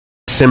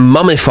him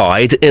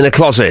mummified in a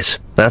closet.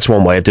 That's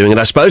one way of doing it,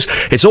 I suppose.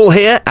 It's all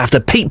here after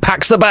Pete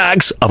packs the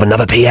bags of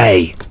another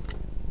PA.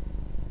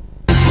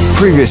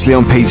 Previously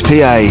on Pete's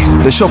PA,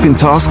 the shopping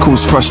task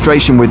caused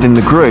frustration within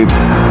the group.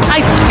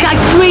 I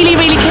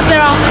really kiss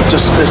their ass.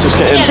 Let's just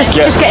get in. Just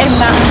get in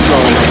now.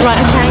 Right,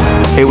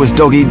 okay. It was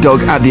dog eat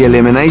dog at the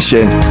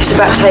elimination. It's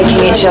about taking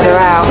each other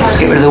out. Let's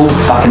get rid of all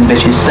the fucking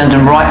bitches. Send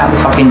them right out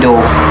the fucking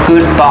door.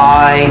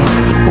 Goodbye.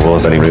 Well,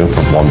 there's only room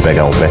for one big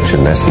old bitch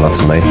in this, and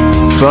that's me.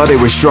 But it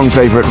was strong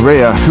favourite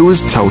Rhea who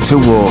was told to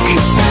walk.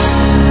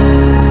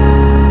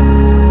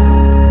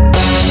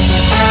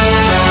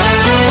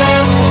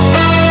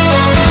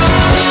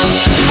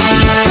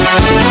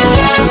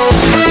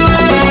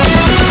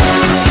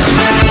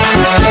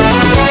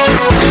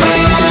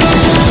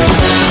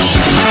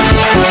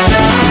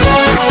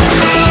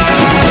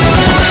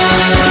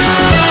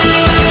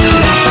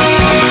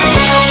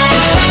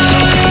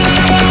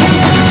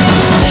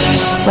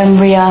 When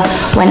Rhea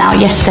went out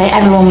yesterday,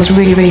 everyone was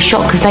really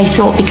shocked because they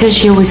thought because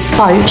she always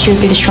spoke, she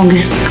would be the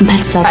strongest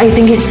competitor. I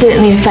think it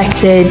certainly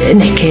affected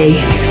Nikki.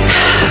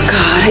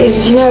 God,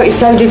 you know, it's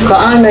so difficult.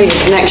 I made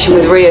a connection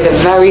with Rhea the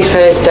very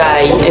first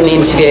day in the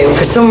interview.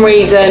 For some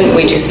reason,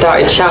 we just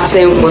started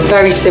chatting. We're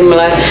very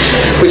similar,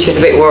 which is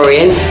a bit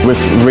worrying.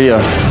 With Rhea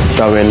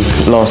going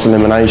last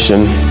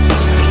elimination,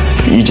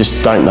 you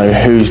just don't know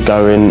who's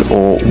going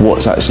or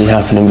what's actually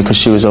happening because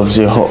she was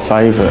obviously a hot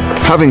favourite.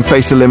 Having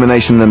faced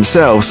elimination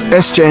themselves,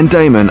 SJ and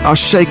Damon are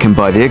shaken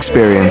by the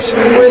experience.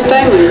 Where's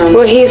Damon?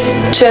 Well, he's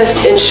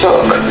just in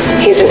shock.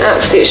 He's in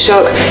absolute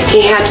shock.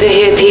 He had to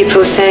hear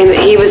people saying that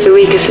he was the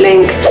weakest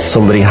link.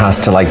 Somebody has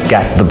to, like,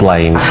 get the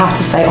blame. I have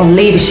to say, on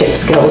leadership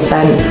skills,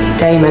 then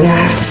Damon. I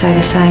have to say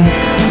the same.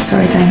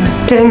 Sorry,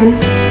 Damon. Damon.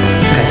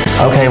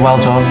 Okay, well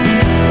done.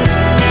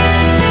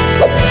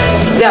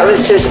 That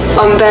was just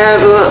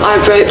unbearable. I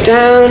broke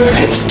down.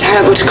 It's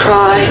terrible to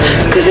cry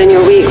because then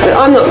you're weak, but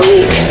I'm not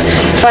weak.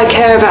 If I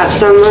care about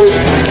someone,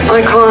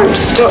 I can't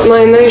stop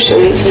my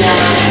emotions.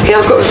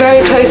 Yeah, I've got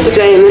very close to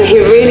Damon.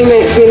 He really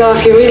makes me laugh.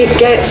 He really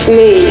gets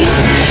me.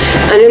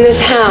 And in this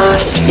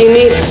house, you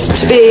need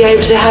to be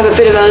able to have a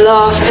bit of a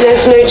laugh. And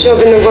there's no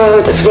job in the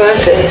world that's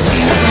worth it.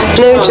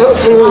 No job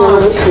in the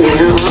world.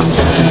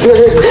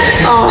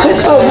 I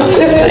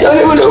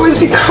don't want to always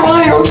be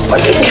crying on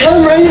fucking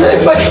camera, you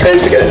know. My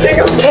friends are going to think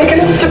I'm taking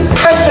a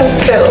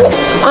depressant pill.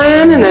 I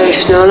am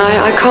emotional.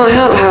 I can't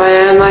help how I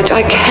am. I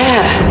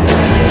care.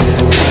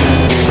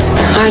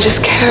 I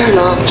just care a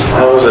lot.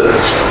 How was it?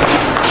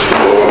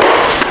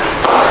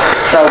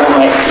 So,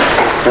 mate,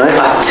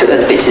 I took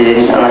those bitches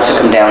in and I took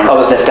them down. I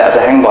was left out to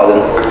hang by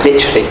them,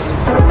 literally.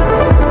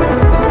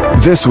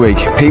 This week,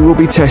 Pete will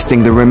be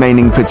testing the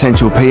remaining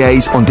potential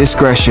PAs on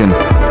discretion.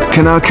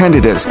 Can our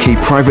candidates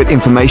keep private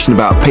information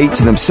about Pete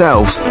to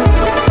themselves?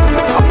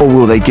 Or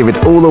will they give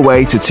it all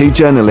away to two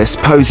journalists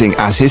posing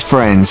as his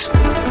friends?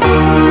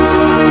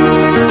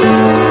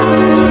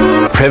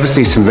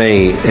 Privacy to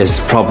me is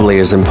probably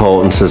as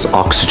important as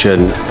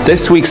oxygen.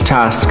 This week's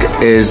task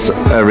is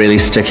a really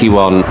sticky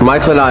one.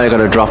 Michael and I are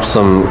going to drop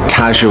some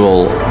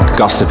casual,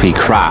 gossipy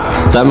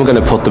crap. Then we're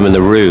going to put them in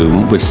the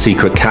room with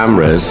secret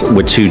cameras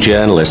with two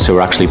journalists who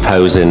are actually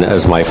posing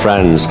as my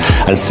friends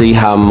and see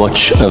how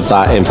much of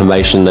that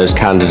information those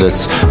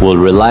candidates will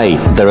relay.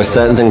 There are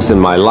certain things in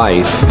my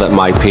life that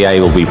my PA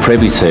will be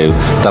privy to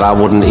that I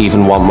wouldn't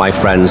even want my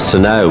friends to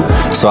know.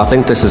 So I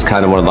think this is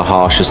kind of one of the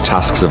harshest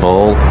tasks of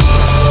all.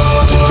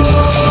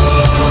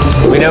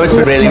 We know it's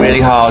been really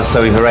hard,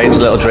 so we've arranged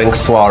a little drink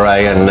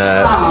soiree and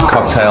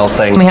cocktail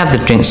thing. We had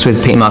the drinks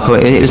with Pete and Michael.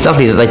 It was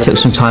lovely that they took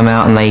some time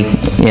out and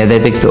they're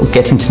big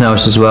getting to know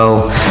us as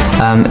well.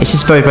 It's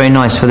just very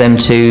nice for them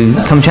to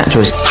come chat to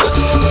us.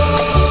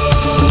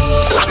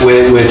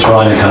 We're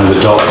trying to kind of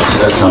adopt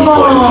at some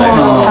point in the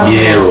next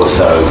year or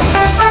so.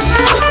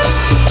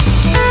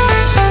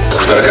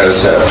 I've got to go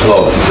to a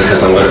club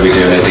because I'm going to be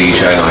doing a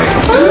DJ night.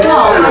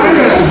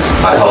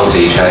 I told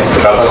DJ.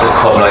 I've got this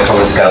club night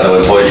coming together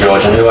with Boy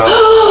George and who else?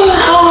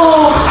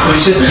 It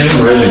was just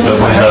him really,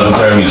 but we had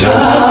Jeremy Jones.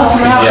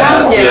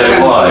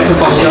 Yeah, why?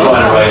 Just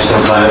trying to raise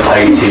some kind of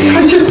 80s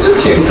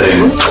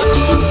thing.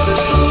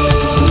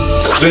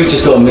 We've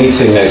just got a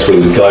meeting next week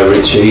with Guy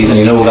Ritchie, and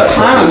you know all that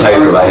stuff in the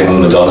paper about him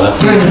and Madonna?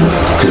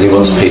 Because he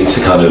wants Pete to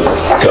kind of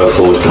go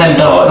forward for his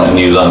part in the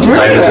new London.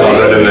 It's a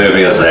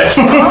movie, is it?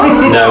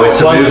 No,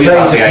 it's a movie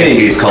about the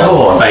 80s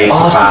called Fade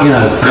to Fast.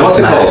 What's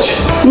it called?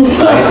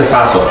 Fade to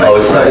Fast or Fade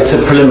to Grey? It's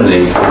a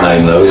preliminary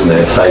name though, isn't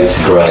it? Fade to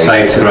Grey.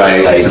 Fade to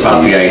Grey. It's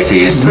about the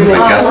 80s.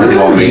 I guess that they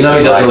want me to. You know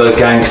he does a lot of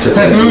gangster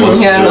things. He wants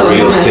to do a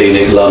real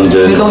scenic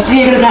London.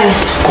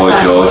 Boy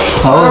George.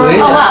 Oh, really?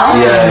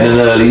 Yeah, in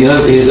an early, you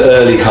know, his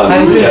early kind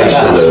of creation.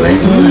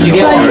 Did you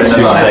get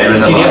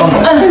on?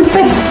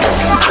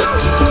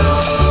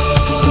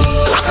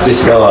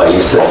 This guy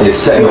is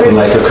setting up a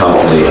makeup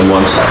company and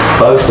wants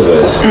both of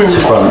us to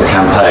front the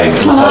campaign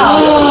in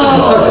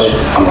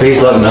Tokyo.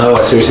 He's like, no,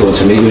 I seriously want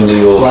to meet you in New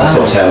York in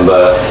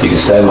September. You can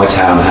stay in my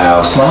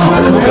townhouse,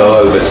 and then we'll go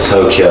over to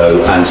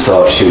Tokyo and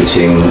start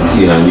shooting.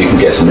 You know, you can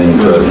get some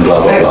input and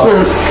blah blah blah.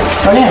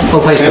 Brilliant.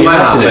 We'll play for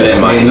Imagine it,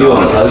 me and you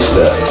on a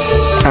poster.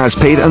 As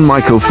Pete and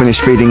Michael finish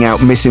feeding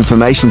out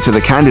misinformation to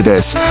the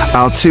candidates,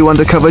 our two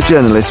undercover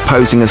journalists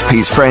posing as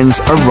Pete's friends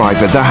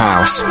arrive at the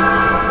house.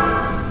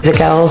 The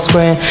girls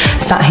were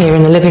sat here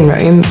in the living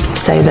room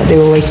saying that they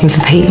were waiting for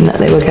Pete and that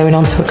they were going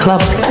on to a club.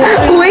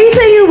 You're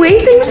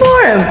waiting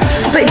for him,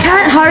 but you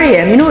can't hurry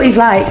him, you know what he's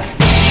like.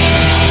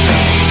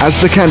 As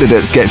the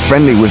candidates get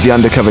friendly with the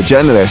undercover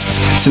journalists,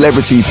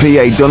 celebrity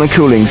PA Donna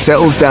Cooling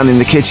settles down in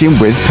the kitchen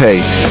with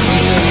Pete.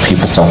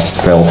 People start to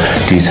spill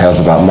details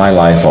about my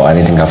life or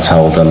anything I've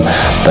told them,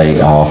 they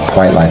are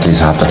quite likely to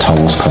have their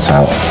tongues cut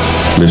out.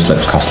 Loose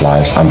lips cost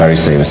lives. I'm very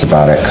serious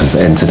about it because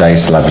in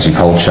today's celebrity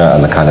culture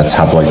and the kind of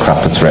tabloid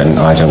crap that's written,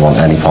 I don't want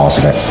any part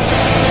of it.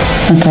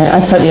 Okay, I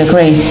totally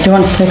agree. Do you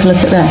want to take a look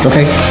at this?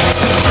 Okay.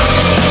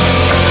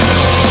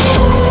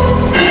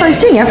 Oh, he's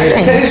doing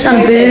everything. He's done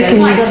a book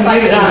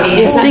and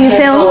he's doing a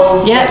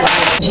film. Yeah.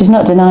 She's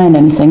not denying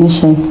anything, is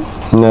she?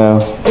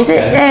 No. Is it,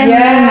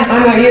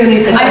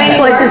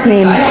 what's his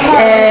name?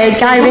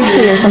 Guy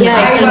Ritchie or something?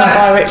 Yeah,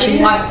 Guy Ritchie.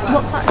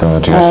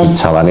 God, you should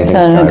tell anything.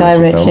 Telling her Guy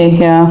Ritchie,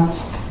 yeah.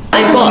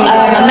 I've got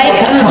a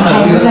makeup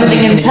company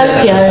presenting in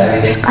Tokyo.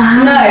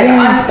 No.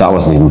 That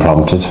wasn't even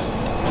prompted.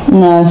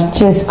 No,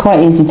 she was quite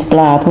easy to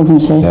blab,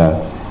 wasn't she? Yeah.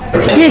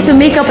 Yeah, so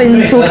makeup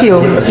in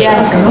Tokyo.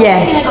 Yeah.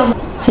 Yeah.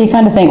 So you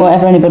kind of think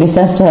whatever anybody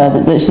says to her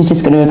that she's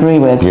just going to agree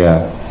with.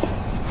 Yeah.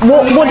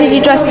 What did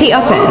you dress Pete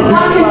up in?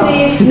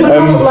 We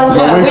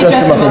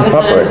dressed him up in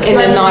fabric. In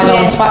a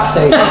nylon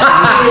tracksuit.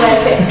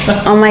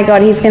 Oh my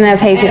god, he's going to have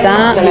hated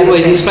that. Well,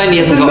 he's explained he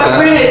hasn't got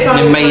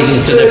an amazing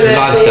seductive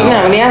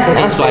lifestyle. No, he hasn't.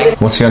 It's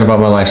like, What's he on about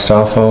my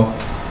lifestyle for?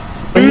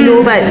 You know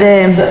about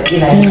the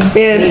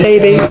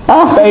baby.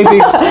 Oh,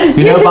 baby.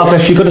 You know about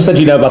this? She could have said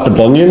you know about the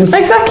bunions.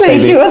 Exactly.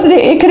 Baby. She wasn't.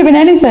 It could have been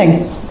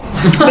anything.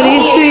 But he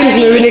seems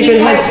in a really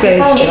good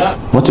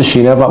headspace. What does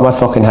she know about my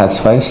fucking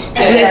headspace?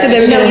 They said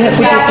they were going to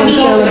put us on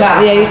film about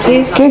the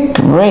 80s. Good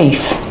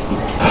grief.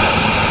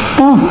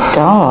 Oh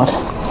God.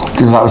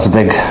 That was a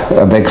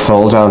big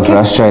fall down for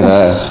SJ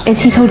there.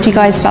 Has he told you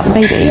guys about the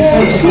baby?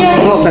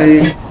 what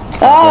baby?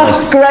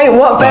 Oh, great.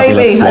 What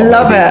baby? Fabulous. I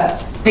love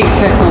it. Pete's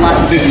personal life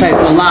is his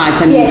personal life,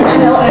 and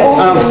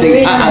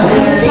obviously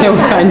no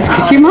offence,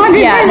 because you might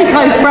be a really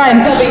close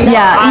friend.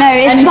 Yeah, no,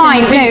 it's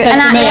fine. No,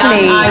 and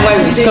actually, I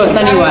won't discuss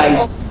anyway.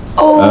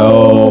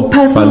 Oh,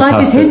 personal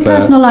life is his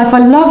personal life. I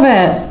love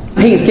it.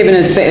 Pete's given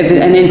us a bit of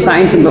an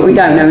insight into him, but we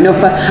don't know enough.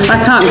 But I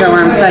can't go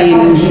around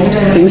saying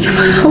things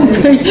about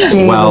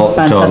Pete. Well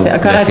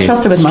fantastic. done, I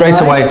trust her with my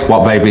Straight life. away,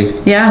 what baby?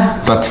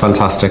 Yeah. That's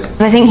fantastic.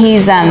 I think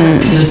he's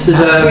Because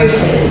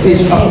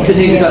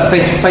he's got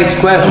Fate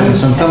Square or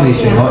some film he's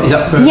doing. Is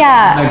that for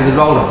maybe the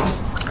role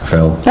of?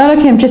 Phil. Oh,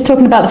 look, I'm just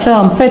talking about the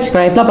film.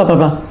 Photograph, blah, blah, blah,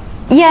 blah.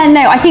 Yeah,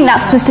 no, I think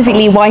that's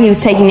specifically why he was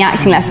taking the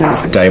acting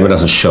lessons. Damon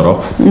doesn't shut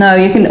up. No,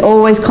 you can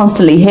always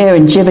constantly hear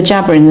and jibber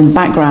jabber in the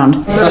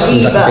background.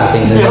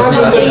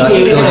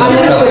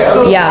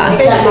 Yeah.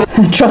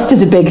 Trust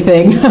is a big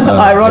thing.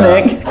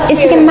 Ironic. Yeah. Is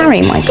he going to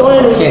marry Michael?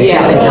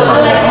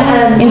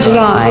 Yeah. In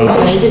July.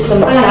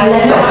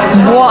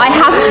 Well, I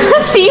haven't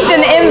received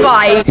an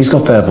invite. He's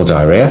got verbal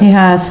diarrhea. He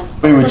has.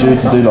 We were due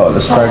to do like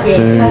the stag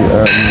do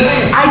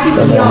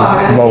and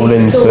then roll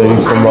into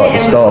from like the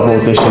start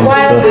of auditions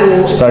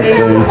to stag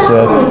do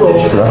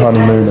to the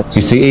honeymoon.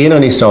 You see, Ian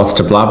only starts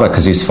to blabber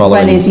because he's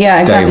following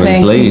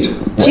Damon's lead.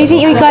 Do you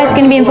think you guys are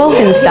going to be involved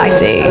in the stag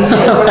do? I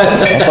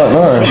don't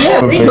know. Yeah,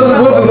 we'll be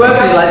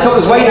working like top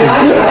as waiters.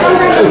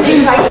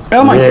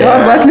 Oh my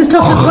God, working as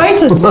top as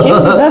waiters. Jesus,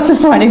 that's a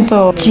frightening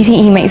thought. Do you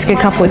think he makes a good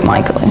couple with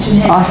Michael?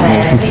 I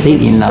think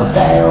completely in love.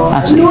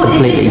 Absolutely,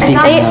 completely.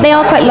 They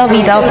are quite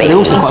lovey-dovey. They're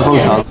also quite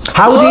volatile.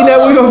 How do you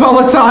know we were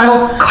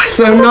volatile?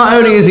 So not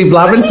only is he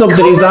blabbering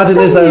something, he's added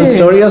his own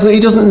story. He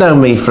doesn't know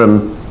me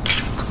from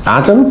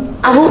Adam.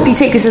 I hope you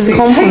take this as a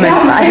compliment,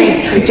 but I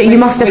think you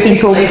must have been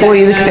told before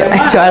you look a bit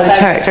like Charlie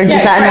Church, or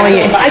does that annoy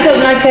you? I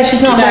don't like her,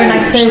 she's not a very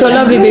nice person. She's got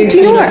lovely boobs. Do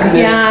you know her?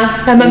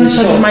 Yeah, her mum's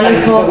from my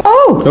little...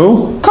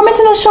 Oh,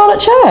 commenting on Charlotte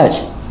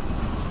Church.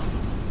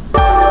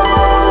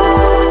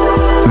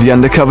 The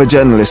undercover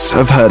journalists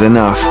have heard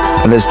enough,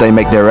 and as they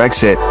make their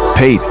exit,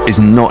 Pete is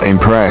not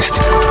impressed.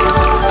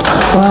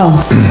 Wow.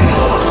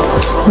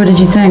 What did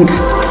you think?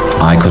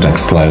 I could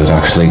explode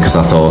actually, because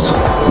I thought,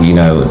 you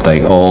know,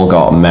 they all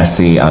got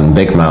messy and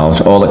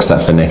big-mouthed, all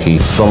except for Nikki.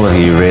 Some of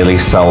you really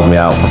sold me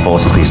out for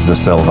 40 pieces of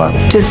silver.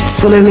 Just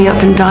swallow me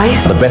up and die?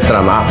 The bit that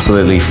I'm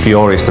absolutely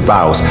furious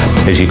about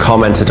is you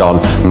commented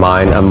on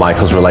mine and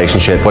Michael's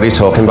relationship. What are you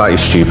talking about, you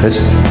stupid?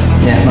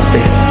 Yeah, must be.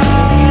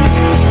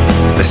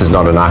 This is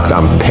not an act,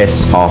 I'm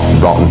pissed off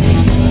rotten.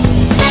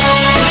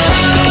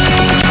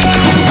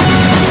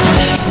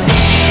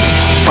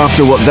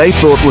 After what they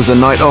thought was a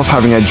night off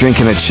having a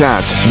drink and a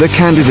chat, the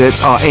candidates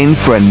are in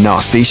for a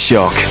nasty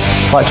shock.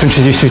 I'd like to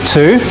introduce you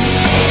to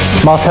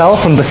Martel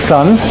from The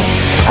Sun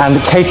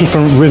and Katie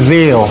from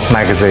Reveal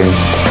magazine.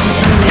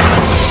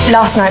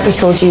 Last night we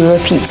told you we were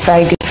Pete's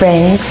very good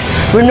friends.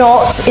 We're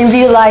not, in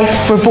real life,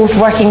 we're both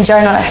working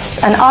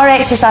journalists. And our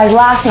exercise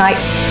last night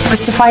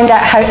was to find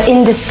out how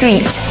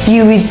indiscreet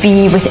you would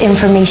be with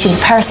information,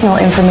 personal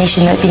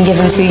information that had been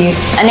given to you.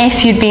 And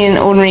if you'd been an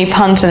ordinary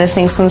punter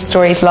listening to some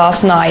stories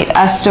last night,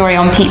 a story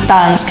on Pete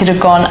Burns could have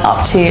gone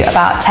up to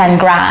about 10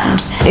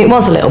 grand. It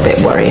was a little bit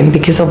worrying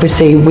because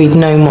obviously we'd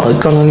known what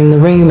had gone on in the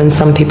room and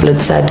some people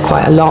had said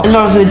quite a lot. A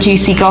lot of the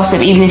juicy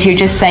gossip, even if you're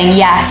just saying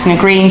yes and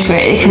agreeing to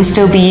it, it can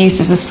still be used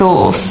as a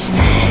source.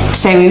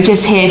 So we were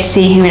just here to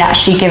see who would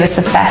actually give us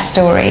the best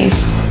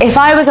stories. If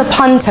I was a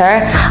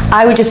punter,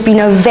 I would have been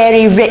a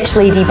very rich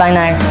lady by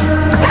now.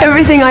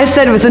 Everything I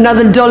said was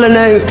another dollar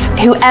note.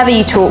 Whoever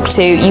you talk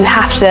to, you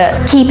have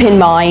to keep in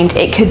mind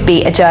it could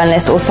be a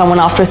journalist or someone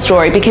after a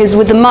story, because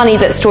with the money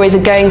that stories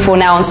are going for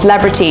now on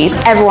celebrities,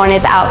 everyone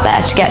is out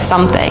there to get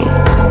something.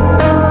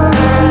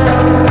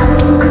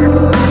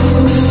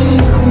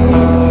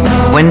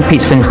 When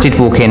Pete's friends did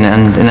walk in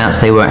and announce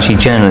they were actually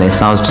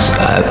journalists, I was just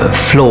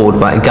floored,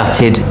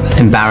 gutted,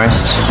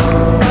 embarrassed,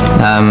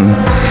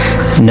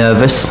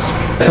 nervous.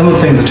 Some of the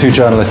things the two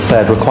journalists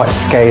said were quite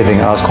scathing.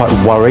 I was quite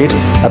worried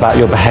about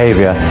your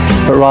behaviour.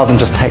 But rather than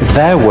just take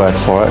their word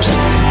for it,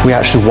 we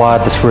actually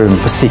wired this room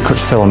for secret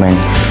filming.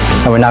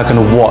 And we're now going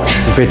to watch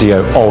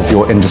video of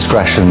your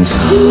indiscretions. Oh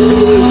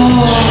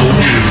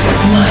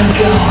my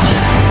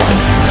God.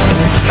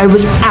 I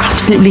was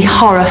absolutely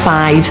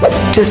horrified.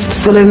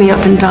 Just swallow me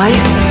up and die.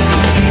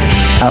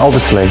 And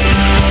obviously,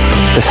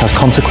 this has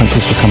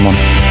consequences for someone.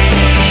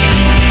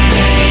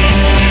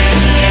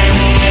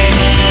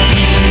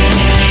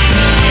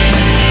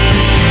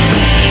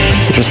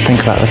 So just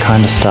think about the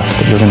kind of stuff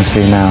that you're going to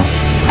see now.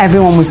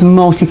 Everyone was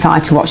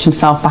mortified to watch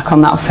himself back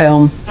on that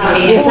film.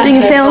 You're doing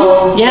a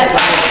film? Yeah.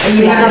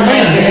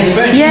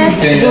 Yeah.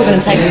 It's all going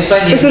to take.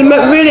 It's a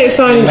really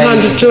exciting time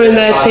to join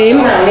their team.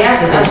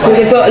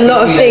 They've got a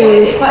lot of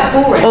things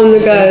on the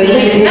go.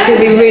 It could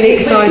be really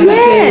exciting to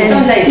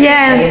do.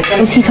 Yeah.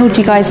 Has he told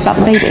you guys about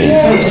the baby?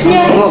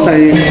 What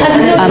baby?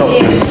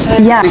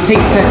 Yeah.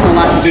 Pete's personal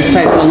life is his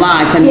personal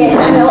life, and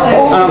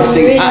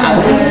obviously,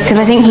 because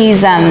I think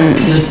he's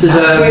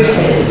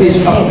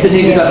because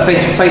he's got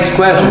fake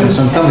squares on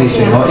some film he's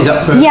doing. Is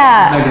up for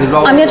yeah.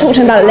 I'm going to talk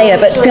to him about it later,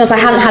 but to be honest, I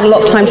haven't had a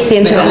lot of time to see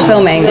him since the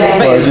filming.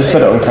 Well, I just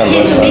said it on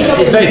camera, so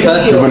it's very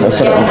personal. We wouldn't have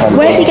said it on camera.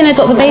 Where's he going to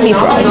adopt the baby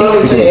from?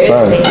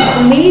 It's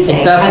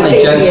amazing.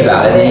 Definitely joked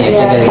about it.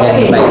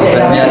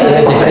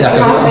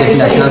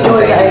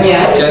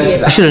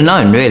 I should have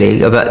known, really,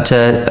 but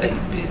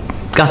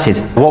gutted.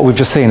 What we've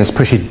just seen is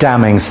pretty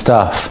damning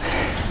stuff.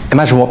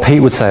 Imagine what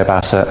Pete would say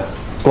about it.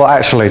 Well,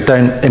 actually,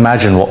 don't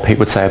imagine what Pete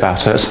would say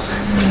about it.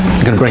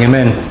 I'm going to bring him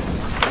in.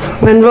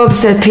 When Rob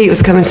said Pete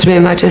was coming to the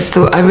room, I just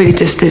thought I really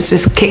just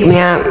kick me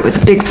out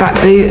with a big fat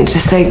boot and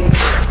just say,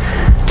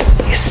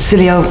 you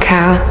silly old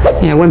cow.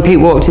 Yeah, when Pete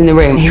walked in the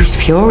room, he was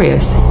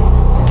furious.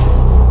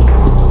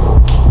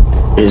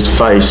 His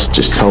face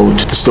just told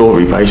the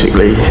story,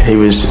 basically. He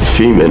was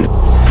fuming.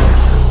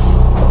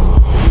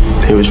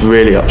 He was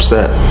really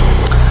upset.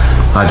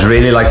 I'd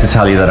really like to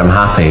tell you that I'm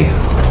happy,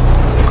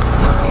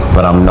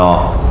 but I'm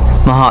not.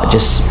 My heart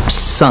just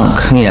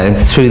sunk,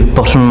 through the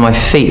bottom of my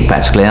feet,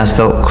 practically. I just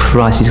thought,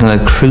 Christ, he's going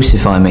to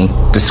crucify me.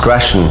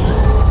 Discretion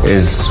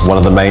is one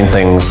of the main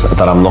things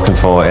that I'm looking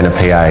for in a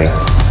PA.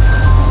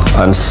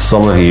 And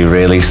some of you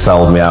really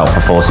sold me out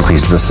for 40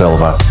 pieces of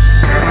silver.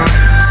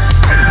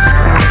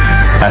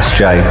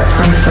 SJ.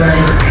 I'm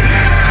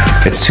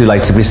sorry. It's too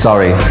late to be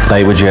sorry.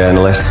 They were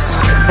journalists.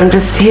 I'm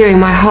just hearing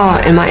my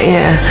heart in my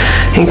ear,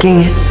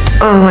 thinking,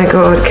 oh my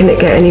God, can it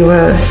get any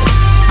worse?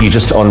 You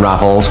just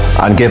unravelled,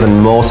 and given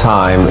more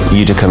time,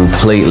 you'd have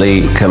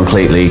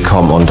completely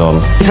come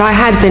undone. If I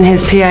had been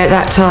his PA at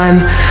that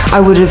time, I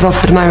would have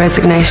offered my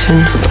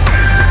resignation.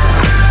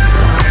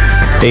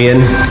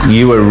 Ian,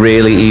 you were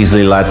really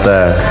easily led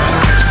there.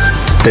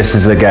 This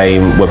is a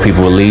game where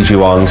people will lead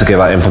you on to give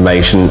out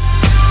information.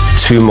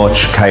 Too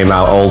much came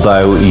out,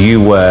 although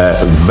you were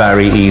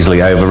very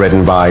easily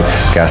overridden by,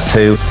 guess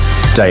who?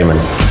 Damon.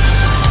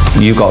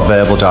 You got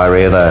verbal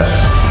diarrhea there.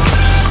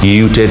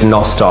 You did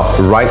not stop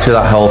right through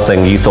that whole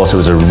thing. You thought it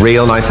was a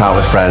real night out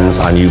with friends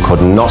and you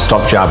could not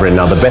stop jabbering.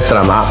 Now, the bit that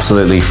I'm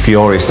absolutely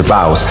furious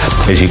about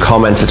is you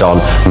commented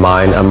on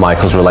mine and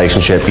Michael's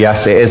relationship.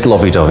 Yes, it is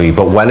lovey-dovey,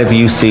 but when have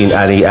you seen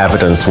any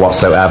evidence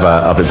whatsoever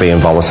of it being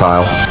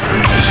volatile?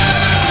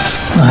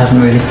 I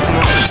haven't really.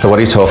 So what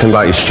are you talking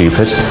about, you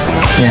stupid?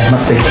 Yeah,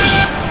 must be.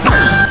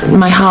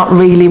 My heart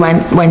really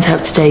went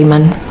out to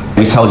Damon.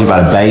 We told you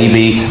about a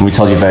baby, and we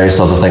told you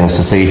various other things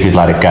to see if you'd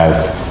let it go.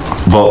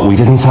 But we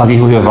didn't tell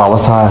you we were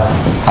volatile.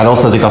 And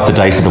also they got the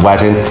date of the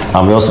wedding,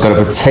 and we also got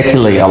a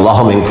particularly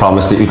alarming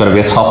promise that you're going to be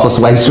a topless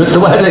waiter at the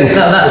wedding.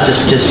 No, that was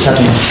just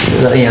having,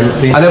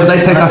 I know, but they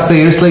take that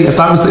seriously. If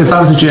that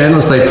was a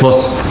journalist, they put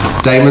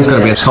Damon's going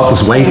to be a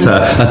topless waiter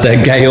at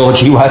their gay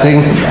orgy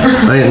wedding.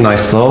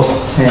 Nice thought.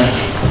 Yeah.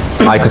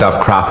 I could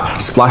have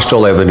crap splashed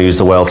all over the news of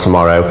the world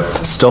tomorrow,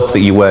 stuff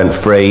that you weren't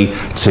free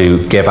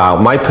to give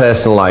out. My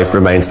personal life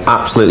remains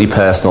absolutely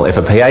personal. If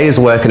a PA is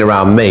working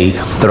around me,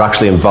 they're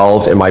actually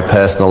involved in my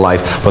personal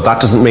life, but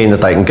that doesn't mean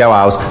that they can go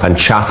out and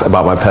chat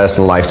about my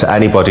personal life to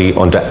anybody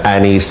under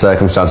any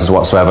circumstances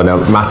whatsoever, no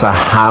matter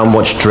how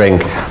much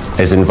drink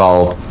is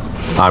involved.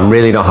 I'm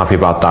really not happy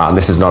about that, and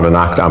this is not an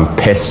act. I'm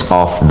pissed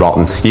off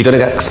rotten. You're going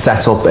to get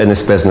set up in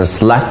this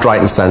business left, right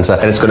and centre,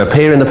 and it's going to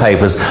appear in the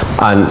papers,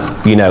 and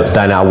you know,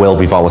 then I will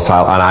be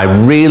volatile. And I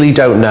really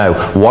don't know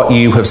what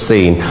you have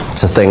seen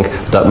to think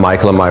that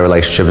Michael and my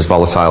relationship is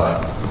volatile.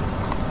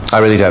 I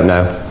really don't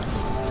know.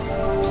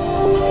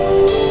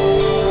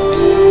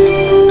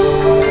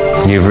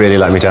 You've really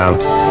let me down.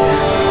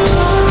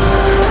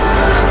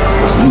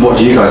 What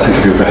do you guys think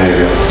of your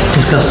behaviour?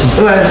 Disgusting.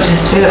 Well,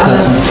 just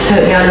I'm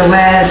totally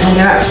unaware, and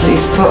you're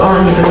absolutely spot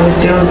on. You can always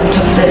be on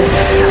top of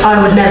it.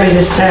 I would never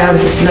even say I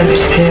was a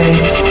celebrity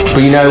PA.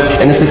 But you know,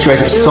 in a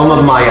situation, some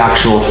of my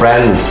actual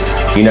friends,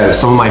 you know,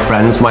 some of my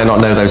friends might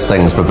not know those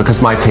things, but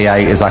because my PA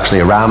is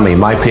actually around me,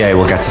 my PA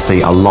will get to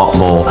see a lot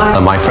more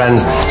than my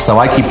friends. So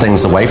I keep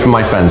things away from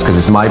my friends because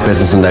it's my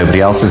business and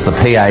nobody else's. The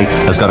PA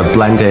has got to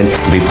blend in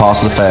and be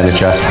part of the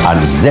furniture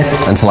and zip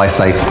until I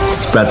say,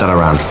 spread that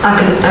around. I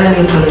can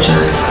only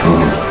apologise.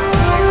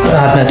 I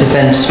have no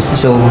defence.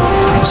 It's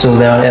all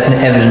there,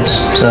 evidence.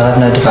 So I have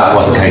no defence. That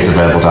was a case of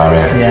verbal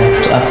diarrhoea.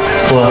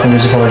 Yeah. All I can do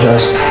is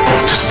apologise.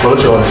 Just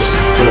apologise.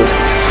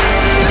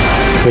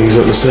 Things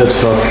that were said.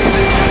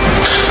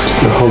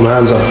 I'll hold my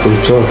hands up.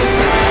 I'm sorry.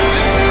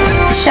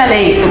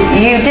 Shelley,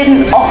 you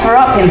didn't offer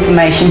up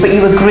information, but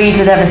you agreed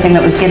with everything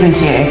that was given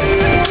to you.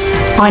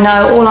 I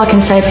know, all I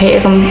can say, Pete,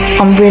 is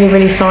I'm really,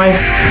 really sorry.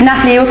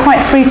 Natalie, you were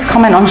quite free to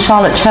comment on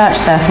Charlotte Church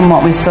there from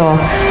what we saw.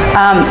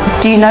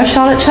 Do you know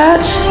Charlotte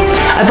Church?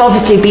 I've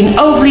obviously been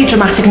overly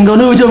dramatic and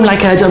gone, oh, I don't like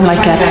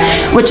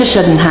her, which I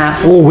shouldn't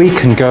have. All we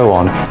can go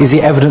on is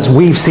the evidence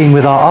we've seen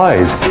with our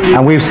eyes,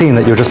 and we've seen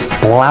that you're just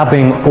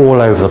blabbing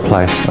all over the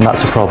place, and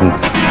that's a problem.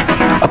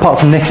 Apart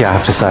from Nikki, I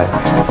have to say,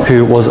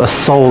 who was a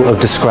soul of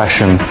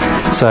discretion.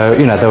 So,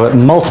 you know, there were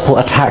multiple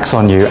attacks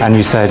on you, and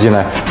you said, you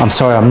know, I'm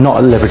sorry, I'm not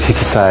at liberty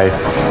to say.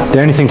 The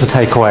only thing to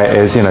take away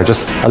is, you know,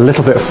 just a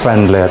little bit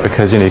friendlier,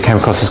 because, you know, you came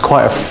across as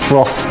quite a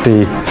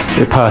frosty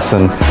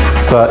person.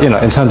 But, you know,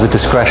 in terms of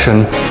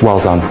discretion, well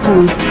done.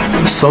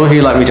 Some of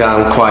you let me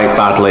down quite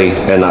badly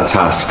in that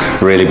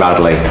task, really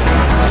badly.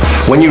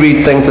 When you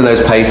read things in those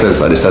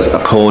papers and it says,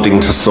 according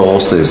to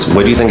sources,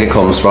 where do you think it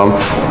comes from?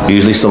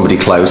 Usually somebody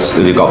close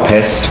who got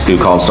pissed, who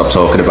can't stop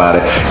talking about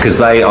it, because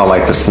they are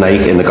like the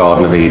snake in the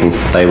Garden of Eden.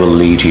 They will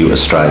lead you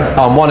astray.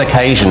 On one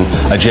occasion,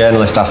 a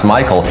journalist asked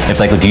Michael if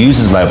they could use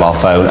his mobile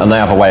phone, and they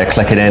have a way of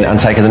clicking in and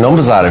taking the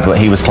numbers out of it, but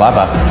he was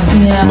clever.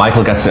 Yeah.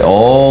 Michael gets it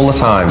all the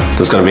time.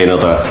 There's going to be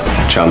another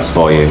chance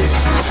for you.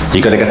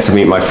 You're going to get to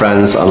meet my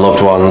friends and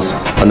loved ones,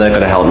 and they're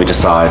going to help me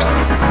decide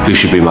who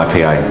should be my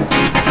PA.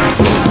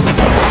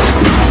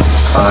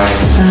 Bye.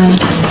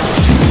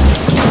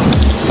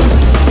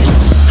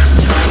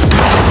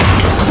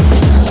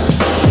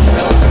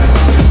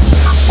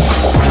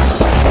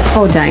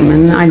 Poor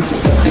Damon,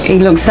 he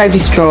looked so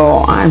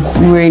distraught. I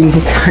really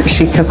did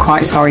actually feel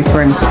quite sorry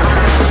for him.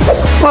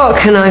 What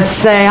can I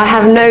say? I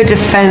have no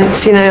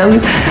defence, you know.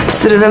 I'm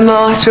sort of a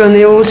martyr on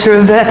the altar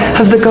of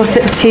the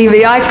gossip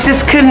TV. I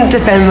just couldn't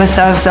defend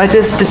myself, so I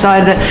just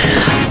decided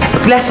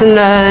that lesson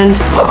learned.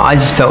 I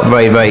just felt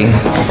very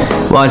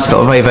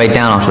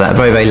down after that,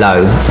 very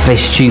low, very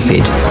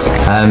stupid.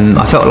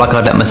 I felt like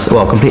I'd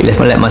completely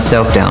let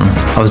myself down.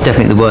 I was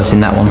definitely the worst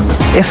in that one.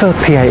 If a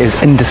PA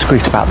is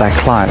indiscreet about their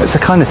client, it's the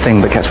kind of thing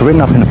that gets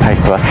written up in a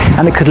paper,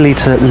 and it could lead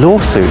to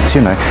lawsuits.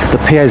 You know, the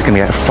PA is going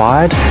to get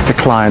fired, the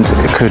client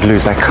could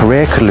lose their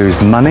career, could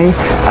lose money.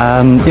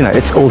 You know,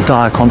 it's all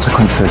dire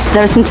consequences.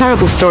 There are some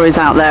terrible stories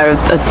out there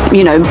of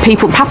you know,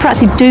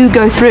 paparazzi do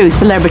go through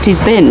celebrities'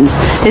 bins.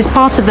 It's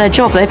part of their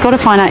job. They've got to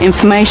find out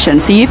information,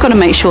 so you've got to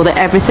make sure that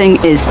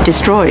everything is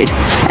destroyed.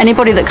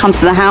 Anybody that comes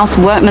to the house,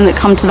 workmen that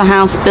come to the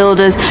house,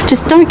 builders,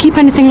 just don't keep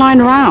anything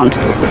lying around.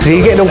 So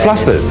you're getting all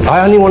flustered.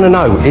 I only want to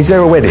know, is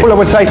there a wedding? All I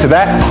would say to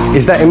that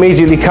is that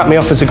immediately cut me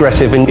off as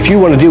aggressive, and if you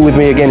want to deal with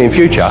me again in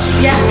future,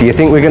 do you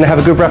think we're going to have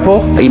a good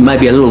rapport? He may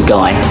be a little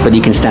guy, but he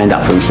can stand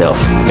up for himself.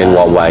 In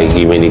what way?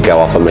 You mean he'd go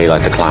off on me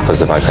like the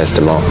clappers if I pissed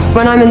him off?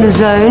 When I'm in the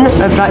zone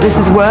of like, this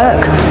is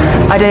work,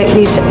 I don't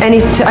need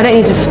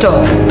to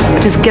stop.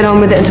 Just get on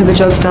with it until the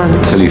job's done.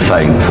 Until you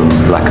faint from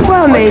lack of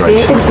hydration.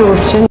 Maybe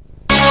exhaustion.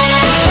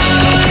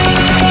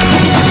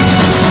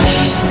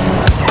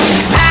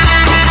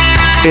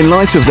 In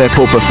light of their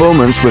poor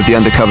performance with the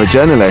undercover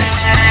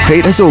journalists,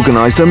 Pete has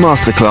organised a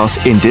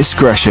masterclass in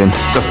discretion.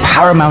 Of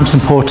paramount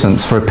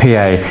importance for a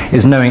PA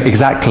is knowing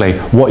exactly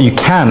what you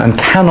can and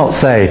cannot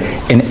say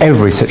in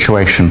every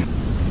situation.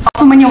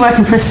 Often when you're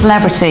working for a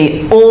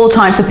celebrity, all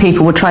types of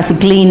people will try to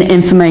glean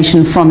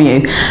information from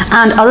you.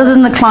 And other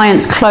than the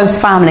client's close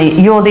family,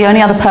 you're the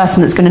only other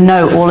person that's going to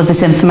know all of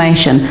this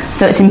information.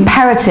 So it's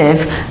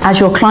imperative, as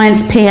your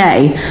client's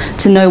PA,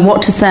 to know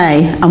what to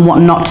say and what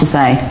not to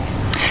say.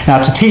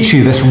 Now, to teach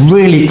you this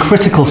really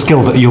critical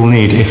skill that you'll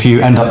need if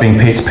you end up being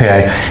Pete's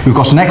PA, we've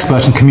got an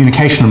expert in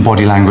communication and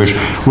body language,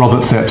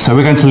 Robert Phipps. So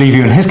we're going to leave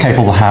you in his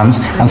capable hands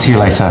and see you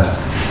later.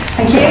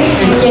 Thank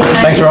you.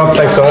 Thanks, Rob.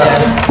 Thanks,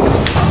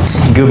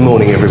 Donna. Good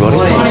morning, everybody.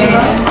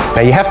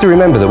 Now, you have to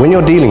remember that when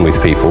you're dealing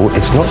with people,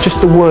 it's not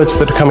just the words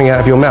that are coming out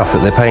of your mouth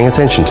that they're paying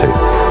attention to.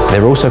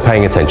 They're also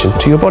paying attention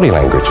to your body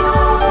language.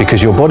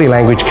 Because your body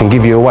language can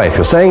give you away. If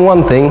you're saying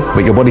one thing,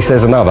 but your body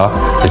says another,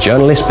 the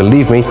journalist,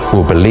 believe me,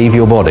 will believe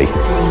your body.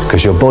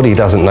 Because your body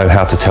doesn't know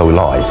how to tell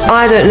lies.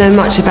 I don't know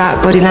much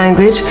about body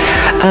language,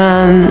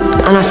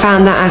 and I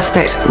found that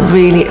aspect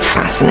really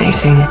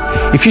fascinating.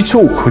 If you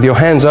talk with your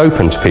hands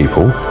open to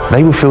people,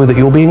 they will feel that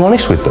you're being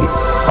honest with them.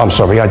 I'm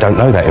sorry, I don't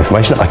know that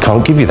information. I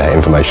can't give you that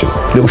information.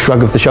 Little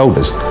shrug of the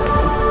shoulders.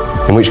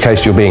 In which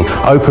case you're being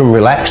open,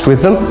 relaxed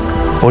with them,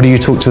 or do you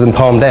talk to them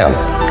palm down?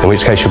 In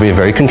which case you're being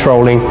very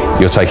controlling,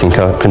 you're taking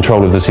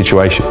control of the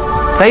situation.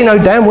 They know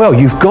damn well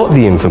you've got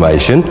the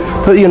information,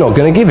 but you're not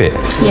going to give it.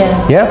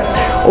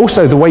 Yeah?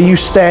 Also, the way you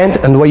stand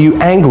and the way you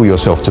angle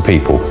yourself to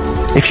people.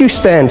 If you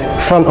stand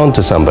front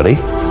onto somebody,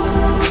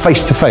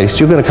 face to face,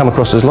 you're going to come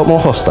across as a lot more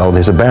hostile.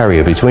 There's a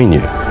barrier between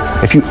you.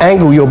 If you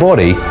angle your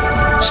body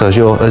so as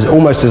you're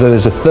almost as though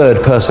there's a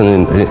third person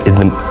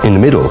in the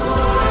middle,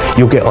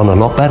 you'll get on a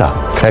lot better.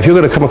 Now, if you're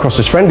going to come across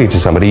as friendly to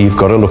somebody, you've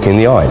got to look in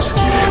the eyes.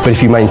 But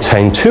if you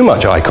maintain too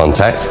much eye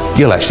contact,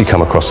 you'll actually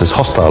come across as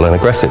hostile and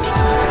aggressive.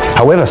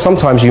 However,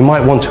 sometimes you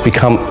might want to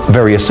become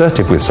very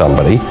assertive with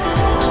somebody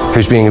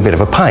who's being a bit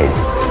of a pain.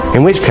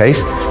 In which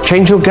case,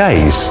 change your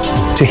gaze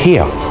to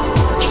here.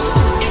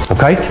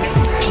 Okay?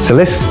 So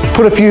let's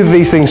put a few of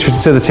these things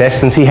to the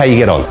test and see how you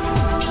get on.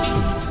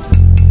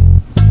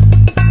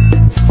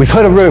 We've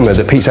heard a rumour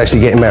that Pete's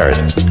actually getting married.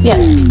 Yeah.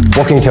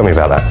 What can you tell me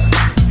about that?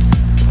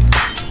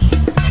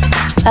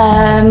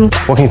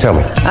 What can you tell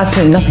me?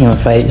 Absolutely nothing, I'm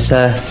afraid. It's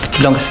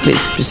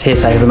just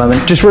hearsay at the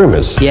moment. Just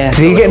rumours? Yeah.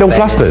 So you're getting all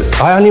flustered?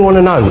 I only want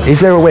to know, is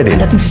there a wedding?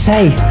 Nothing to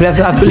say. Is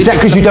that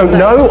because you don't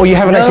know, or you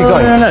haven't actually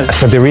got it? No.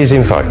 So there is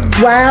info?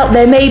 Well,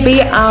 there may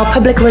be. Our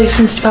public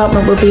relations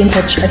department will be in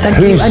touch. I thank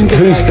you.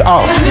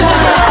 Oh.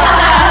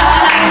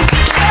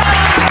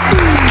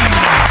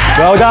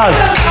 Well done.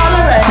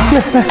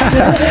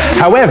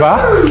 However,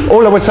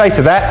 all I would say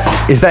to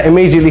that is that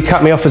immediately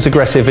cut me off as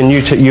aggressive, and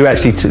you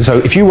actually. So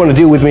if you want to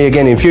deal with me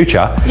again in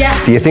future,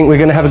 do you think we're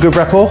going to have a good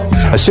rapport?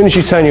 As soon as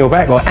you turn your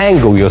back or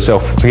angle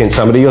yourself against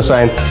somebody, you're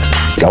saying,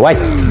 "Go away."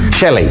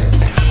 Shelley,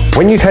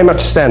 when you came up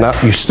to stand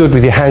up, you stood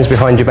with your hands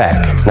behind your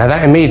back. Now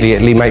that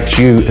immediately makes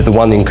you the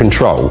one in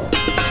control.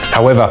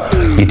 However,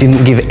 you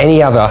didn't give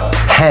any other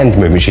hand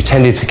movements, you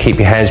tended to keep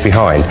your hands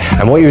behind.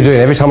 And what you were doing,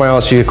 every time I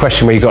answer you a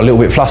question where you got a little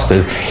bit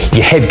flustered,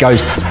 your head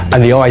goes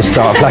and the eyes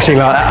start flashing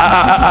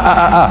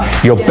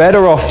like You're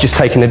better off just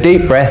taking a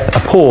deep breath, a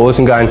pause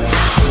and going,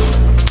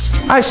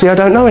 actually, I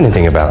don't know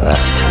anything about that.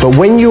 But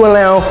when you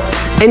allow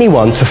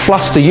anyone to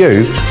fluster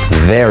you,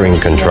 they're in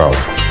control.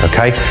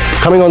 Okay?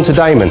 Coming on to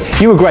Damon,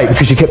 you were great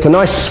because you kept a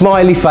nice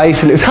smiley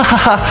face and it was,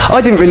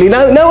 I didn't really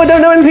know. No, I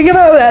don't know anything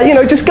about that. You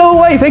know, just go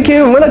away, thank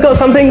you. And when I got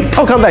something,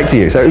 I'll come back to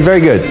you. So it was very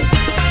good.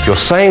 If you're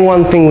saying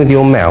one thing with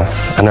your mouth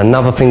and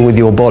another thing with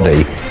your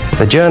body,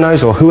 the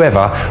journos or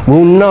whoever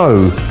will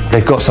know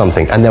they've got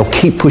something and they'll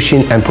keep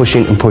pushing and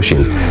pushing and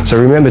pushing. So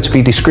remember to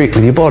be discreet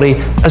with your body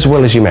as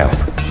well as your mouth.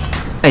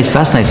 He's a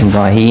fascinating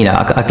guy.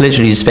 I could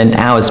literally spend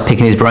hours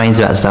picking his brains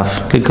about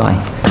stuff. Good guy.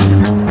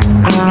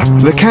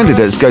 The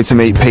candidates go to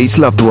meet Pete's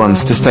loved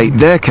ones to state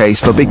their case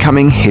for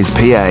becoming his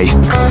PA.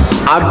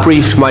 I've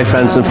briefed my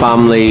friends and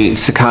family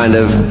to kind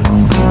of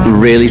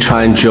really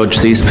try and judge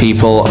these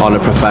people on a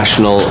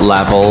professional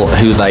level,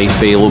 who they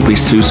feel will be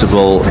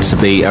suitable to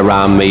be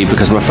around me,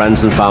 because my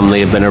friends and family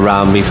have been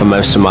around me for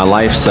most of my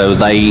life, so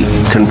they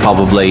can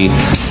probably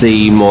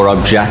see more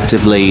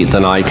objectively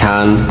than I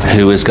can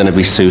who is going to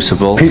be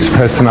suitable. Pete's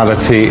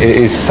personality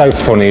is so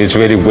funny, he's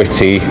really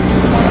witty,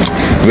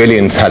 really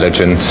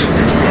intelligent,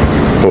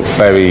 but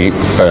very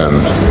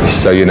firm.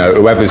 So, you know,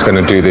 whoever's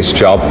going to do this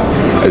job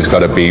has got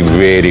to be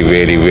really,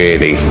 really,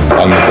 really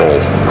on the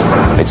ball.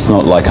 It's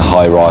not like a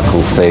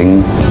hierarchical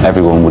thing.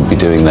 Everyone would be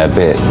doing their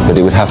bit, but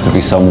it would have to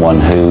be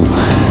someone who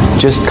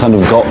just kind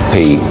of got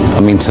Pete. I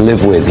mean, to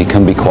live with, he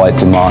can be quite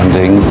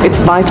demanding. It's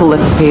vital that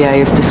the PA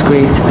is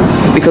discreet,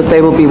 because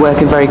they will be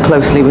working very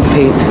closely with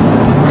Pete.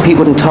 Pete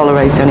wouldn't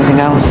tolerate anything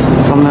else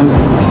from them.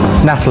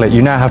 Natalie,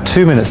 you now have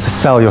 2 minutes to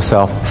sell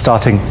yourself,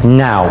 starting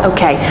now.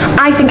 Okay,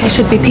 I think I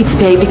should be Pete's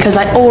PA because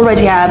I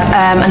already have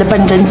an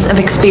abundance of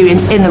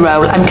experience in the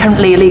role. I'm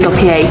currently a legal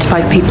PA to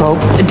 5 people.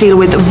 I deal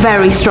with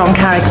very strong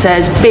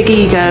characters, big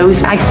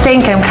egos. I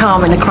think I'm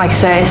calm in a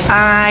crisis.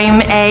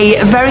 I'm a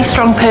very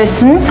strong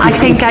person. I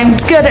think I'm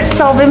good at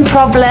solving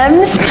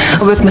problems.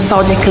 I work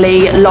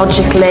methodically,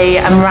 logically,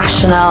 I'm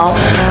rational.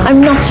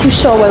 I'm not too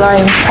sure whether I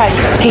impress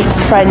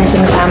Pete's friends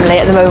and family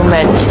at the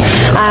moment.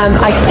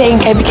 I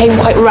think I became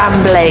quite rammed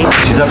shambly.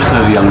 She's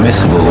absolutely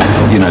unmissable.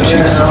 You know,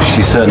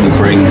 she certainly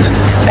brings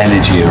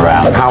energy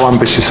around. How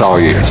ambitious are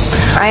you?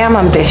 I am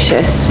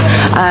ambitious.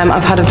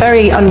 I've had a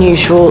very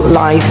unusual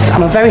life.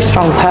 I'm a very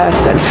strong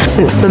person.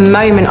 Since the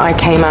moment I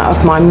came out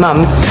of my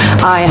mum,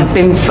 I have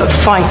been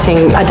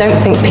fighting. I don't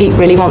think Pete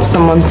really wants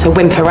someone to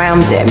wimp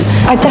around him.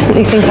 I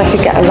definitely think I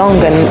could get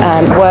along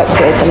and work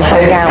with and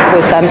hang out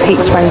with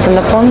Pete's friends in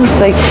the ponds.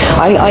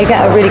 I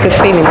get a really good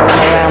feeling when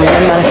I'm around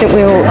them, and I think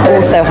we all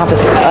also have a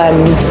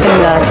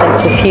similar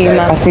sense of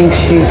humour. I think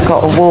she's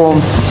got a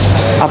warmth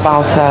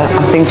about her.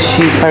 I think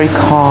she's very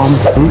calm.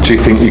 Do you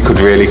think you could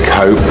really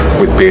cope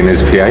with being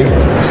his PA?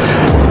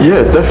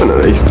 Yeah,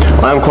 definitely.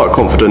 I am quite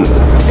confident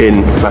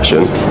in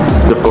fashion.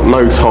 They've got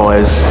no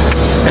ties.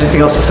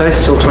 Anything else to say?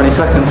 Still 20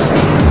 seconds.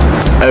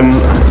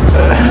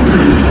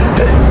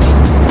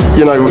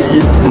 You know,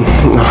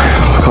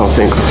 I can't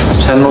think.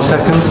 10 more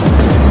seconds.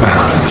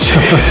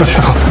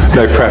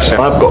 No pressure.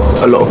 I've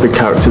got a lot of big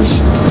characters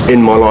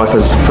in my life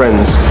as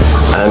friends,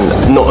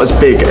 and not as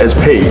big as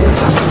Pete.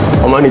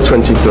 I'm only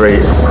 23.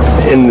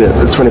 In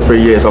the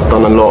 23 years, I've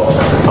done a lot.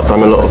 I've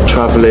done a lot of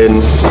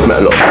travelling,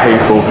 met a lot of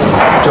people.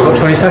 Still got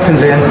 20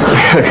 seconds, Ian.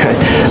 Okay.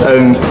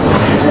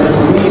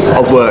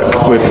 I've worked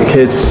with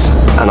kids,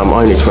 and I'm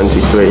only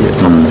 23.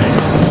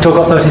 Still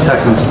got 30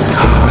 seconds.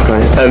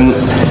 Okay.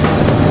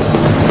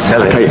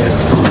 Okay.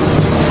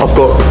 I've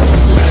got,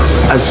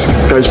 as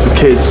goes for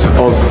kids,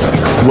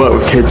 I've worked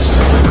with kids,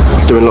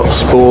 doing a lot of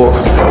sport.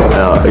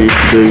 I used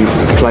to do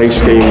play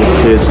scheme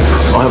with kids.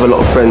 I have a lot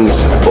of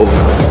friends of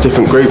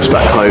different groups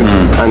back home,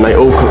 and they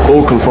all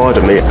confide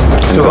in me.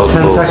 Still got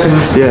 10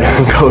 seconds. Yeah,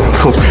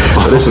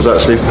 but this was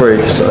actually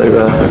free, so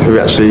we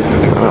actually,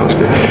 that was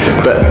good.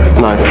 But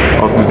no,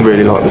 I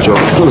really like the job.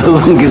 The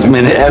longest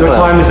minute ever. Your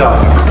time is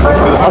up.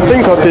 I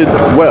think I did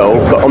well,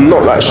 but I'm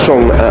not that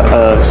strong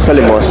at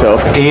selling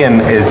myself.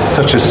 Ian is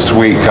such a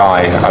sweet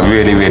guy, a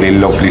really, really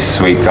lovely,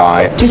 sweet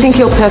guy. Do you think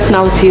your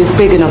personality is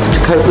big enough to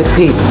cope with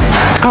Pete?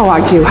 Oh,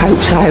 I do hope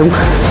so.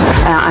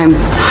 I'm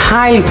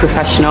highly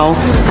professional.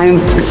 I'm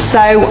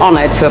so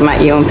honoured to have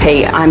met you and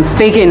Pete. I'm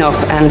big enough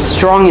and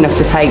strong enough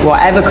to take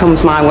whatever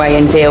comes my way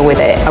and deal with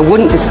it. I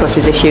wouldn't discuss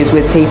his issues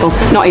with people,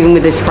 not even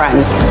with his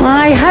friends.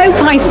 I hope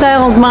I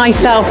sold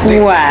myself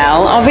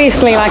well.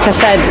 Obviously, like I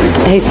said,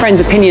 his friend's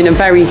opinion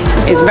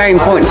is very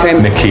important to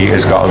him. Nikki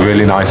has got a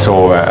really nice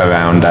aura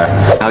around her.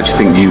 How do you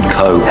think you'd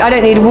cope? I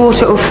don't need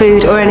water or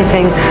food or anything.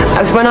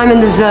 When I'm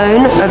in the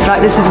zone of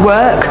like this is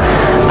work,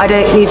 I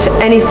don't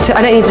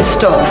need to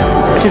stop.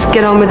 Just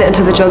get on with it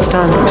until the job's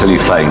done. Until you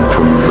faint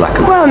from lack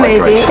of Well,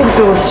 maybe hydration.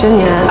 exhaustion.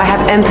 Yeah, I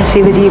have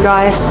empathy with you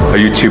guys. Are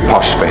you too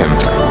posh for him?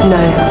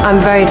 No, I'm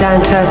very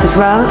down to earth as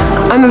well.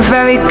 I'm a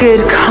very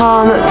good,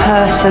 calm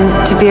person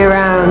to be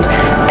around.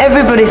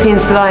 Everybody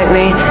seems to like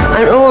me.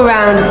 I'm all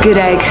round good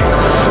egg.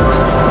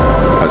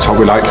 That's what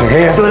we like to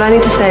hear. That's all I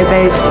need to say,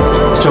 babes.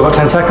 Still got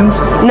 10 seconds?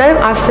 No,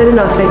 I've said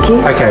enough, thank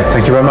you. Okay,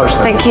 thank you very much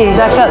then. Thank you.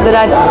 I felt that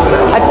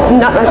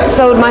I'd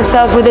sold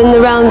myself within the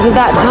realms of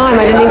that time.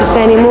 I didn't need to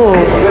say any more.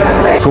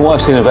 From what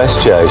I've seen of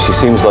SJ, she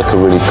seems like a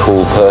really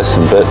cool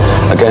person, but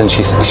again,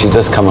 she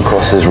does come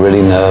across as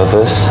really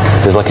nervous.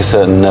 There's like a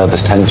certain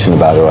nervous tension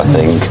about her, I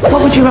think.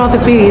 What would you rather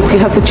be if you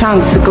had the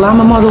chance, a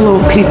glamour model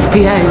or Pete's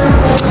PA?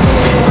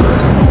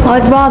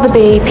 I'd rather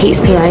be Pete's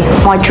PA.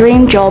 My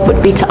dream job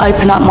would be to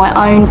open up my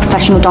own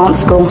professional dance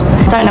school.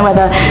 I don't know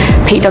whether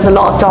Pete does a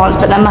lot of dance,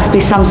 but there must be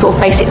some sort of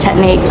basic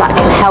technique that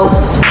can help,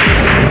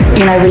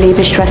 you know, relieve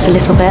his stress a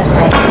little bit.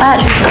 I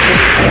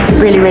actually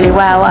did really, really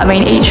well. I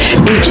mean, each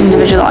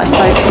individual that I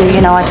spoke to,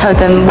 you know, I told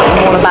them what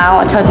I'm all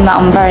about. I told them that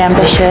I'm very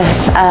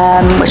ambitious,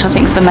 which I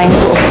think is the main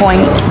sort of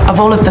point. Of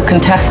all of the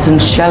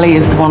contestants, Shelley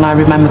is the one I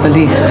remember the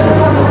least.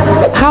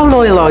 How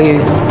loyal are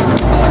you?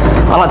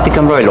 I like to think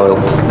I'm very loyal.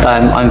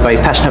 I'm very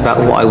passionate about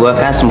what I work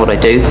as and what I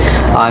do.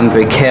 I'm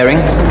very caring.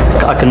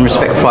 I can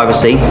respect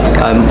privacy,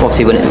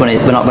 obviously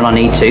when I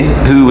need to.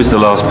 Who was the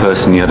last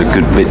person you had a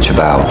good bitch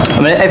about? I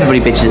mean,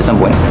 everybody bitches at some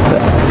point.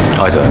 But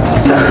I don't.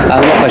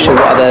 I'm not quite sure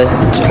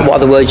what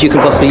other words you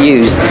could possibly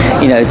use,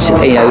 in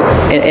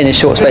a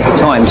short space of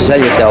time to sell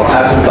yourself.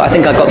 But I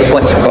think I got the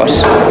points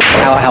across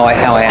how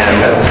I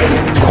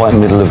am. Quite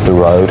middle of the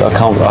road.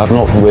 I've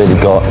not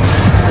really got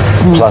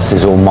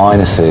pluses or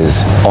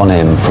minuses on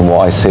him. From what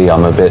I see,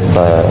 I'm a bit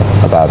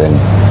about him.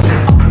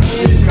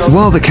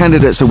 While the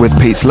candidates are with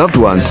Pete's loved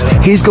ones,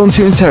 he's gone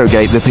to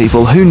interrogate the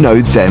people who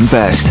know them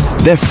best,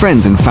 their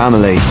friends and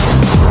family.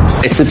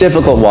 It's a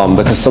difficult one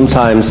because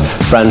sometimes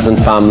friends and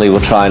family will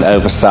try and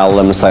oversell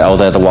them and say, oh,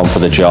 they're the one for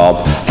the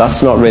job.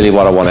 That's not really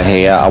what I want to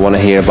hear. I want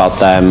to hear about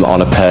them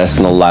on a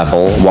personal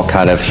level, what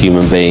kind of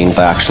human being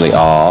they actually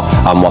are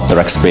and what their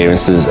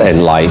experiences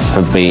in life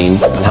have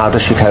been. And how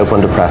does she cope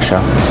under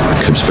pressure?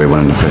 Copes very well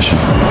under pressure.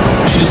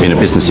 She's in a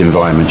business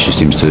environment. She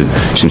seems to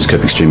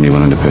cope extremely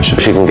well under pressure.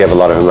 She can give a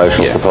lot of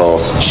emotional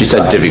support. She's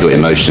had difficult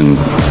emotional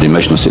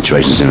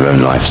situations in her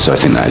own life, so I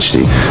think that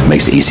actually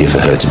makes it easier for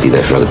her to be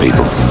there for other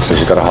people. So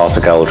she's got a heart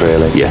of gold,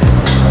 really. Yeah.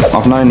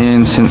 I've known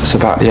Ian since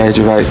about the age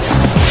of 8.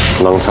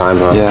 Long time,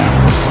 huh? Yeah.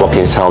 What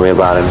can you tell me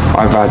about him?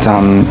 I've had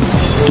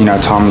you know,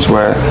 times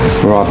where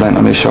I've leant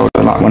on his shoulder,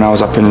 like when I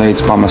was up in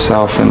Leeds by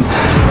myself, and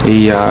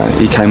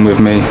he came with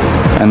me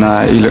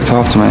and he looked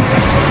after me.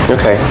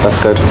 Okay,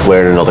 that's good.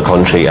 We're in another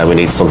country and we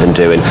need something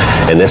doing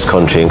in this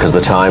country, and because the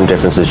time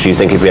differences, do you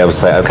think he'd be able to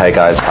say, okay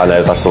guys, I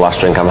know that's the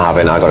last drink I'm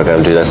having, I got to go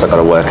and do this, I got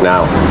to work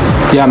now?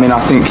 Yeah, I mean, I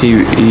think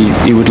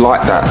he would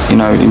like that, you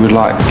know, he would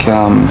like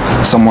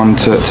someone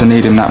to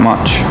need him that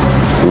much.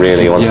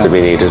 Really wants to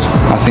be needed?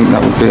 I think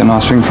that would be a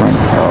nice thing for him.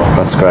 Oh,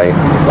 that's great.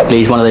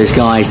 He's one of those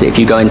guys that if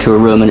you go into a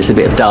room and it's a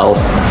bit dull,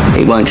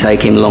 it won't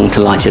take him long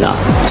to light it up.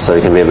 So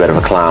he can be a bit of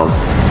a clown?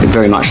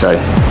 Very much so.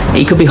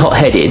 He could be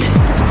hot-headed.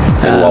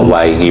 In what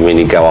way? You mean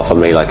he'd go off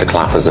on me like the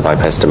clappers if I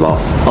pissed him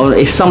off? Oh,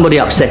 if somebody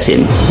upset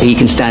him, he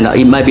can stand up.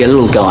 He may be a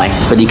little guy,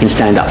 but he can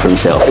stand up for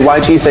himself. Why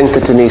do you think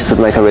that Denise would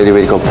make a really,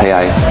 really good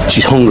PA?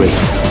 She's hungry.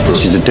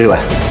 She's a doer.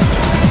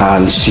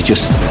 And she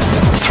just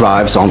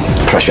thrives on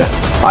pressure.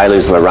 I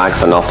lose my rag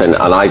for nothing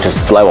and I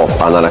just blow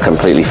up and then I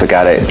completely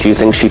forget it. Do you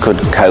think she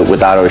could cope with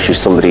that, or is she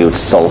somebody who'd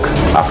sulk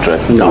after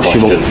it? No, she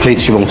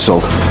won't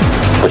sulk.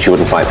 But she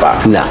wouldn't fight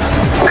back? No.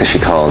 Because she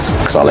can't,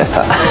 because I'll hit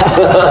her.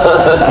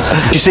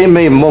 She's seen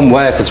me and Mum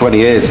work for 20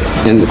 years.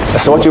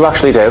 So what do you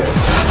actually do?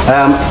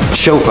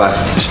 Chauffeur,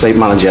 estate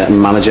manager and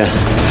manager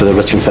for the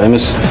rich and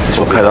famous.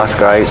 Okay, that's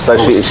great. So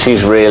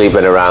she's really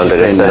been around it,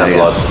 it's in her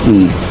blood.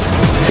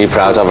 Are you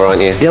proud of her,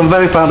 aren't you? Yeah, I'm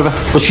very proud of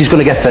her. But she's going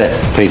to get there,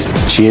 Pete.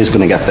 She is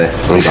going to get there.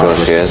 I'm sure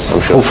she is, I'm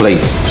sure. Hopefully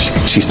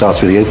she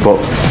starts with you,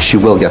 but she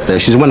will get there.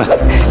 She's a winner.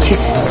 She's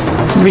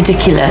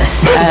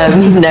ridiculous.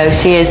 No,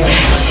 she is.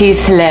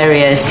 She's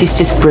hilarious. She's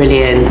just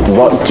brilliant.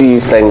 What do you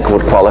think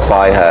would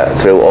qualify her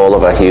through all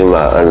of her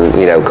humour and,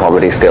 you know,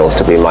 comedy skills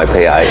to be my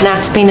PA?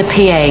 Nat's been a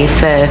PA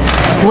for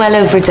well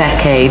over a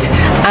decade,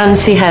 and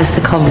she has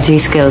the comedy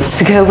skills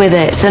to go with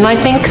it. And I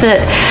think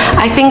that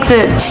I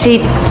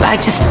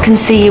just can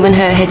see you and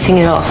her hitting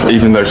it off.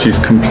 Even though she's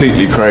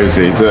completely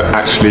crazy, that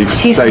actually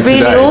she's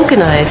day-to-day, really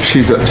organised.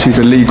 She's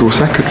a legal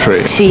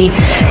secretary. She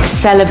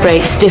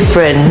celebrates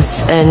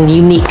difference and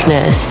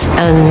uniqueness,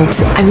 and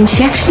I mean,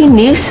 she actually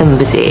knew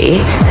somebody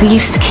who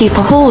used to keep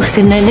a horse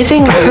in their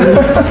living room.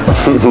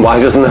 Why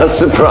doesn't that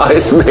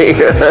surprise me?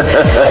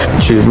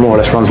 She more or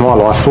less runs my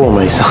life for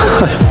me.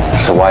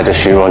 So why does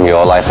she run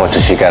your life? What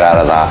does she get out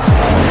of that?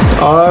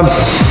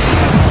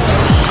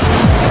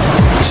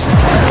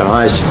 I don't know,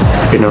 it's just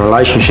been a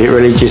relationship,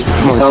 really. Just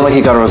you sound like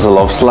you got her as a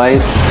love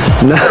slave.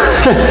 No,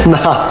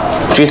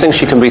 no. Do you think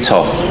she can be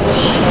tough?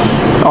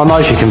 I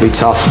know she can be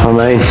tough. I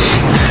mean,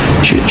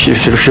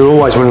 she'll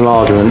always win an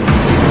argument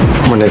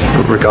when it's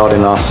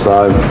regarding us,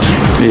 so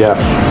yeah.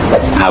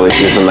 How is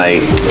she as a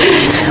mate?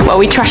 Well,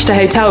 we trashed a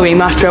hotel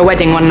room after a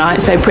wedding one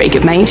night, so pretty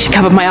good mate. She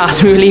covered my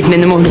ass when we were leaving in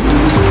the morning.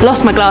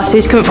 Lost my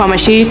glasses, couldn't find my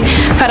shoes,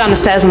 fell down the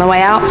stairs on the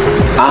way out.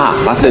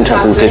 Ah, that's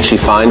interesting. Did she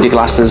find your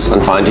glasses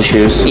and find your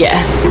shoes?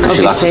 Yeah, because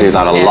she'll have to do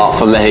that a lot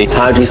for me.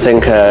 How do you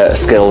think her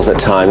skills at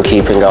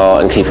timekeeping are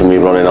and keeping me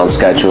running on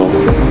schedule?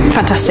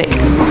 Fantastic.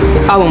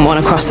 I wouldn't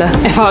want to cross her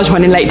if I was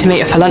running late to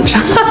meet her for lunch.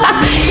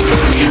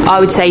 I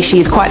would say she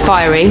is quite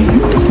fiery,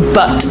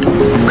 but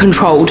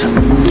controlled.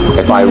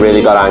 If I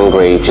really got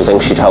angry, do you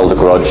think she'd hold a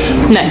grudge?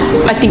 No,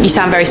 I think you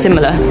sound very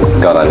similar.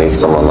 God, I need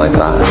someone like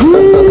that.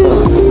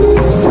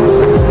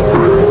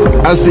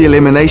 As the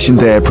elimination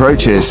day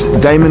approaches,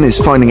 Damon is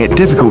finding it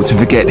difficult to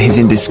forget his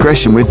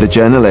indiscretion with the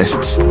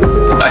journalists.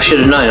 I should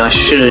have known. I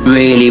should have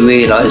really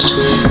realised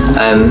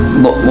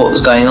what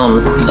was going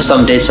on.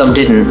 Some did, some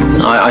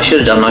didn't. I should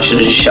have done. I should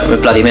have just shut my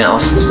bloody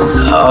mouth.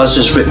 I was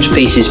just ripped to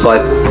pieces by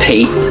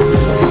Pete,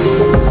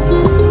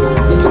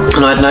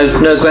 and I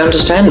had no ground to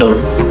stand on.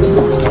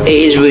 It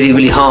is really,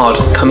 really hard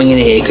coming in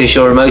here because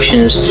your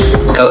emotions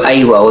go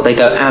AWOL. They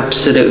go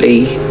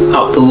absolutely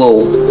up the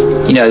wall.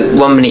 You know,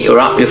 1 minute you're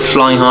up, you're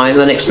flying high,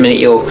 the next minute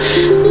you're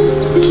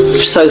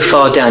so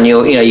far down.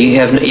 You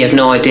have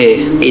no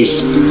idea.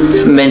 It's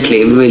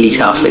mentally really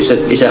tough.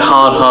 It's a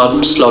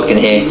hard slog in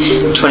here,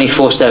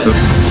 24/7.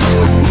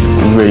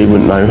 I really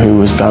wouldn't know who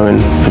was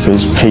going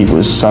because Pete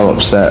was so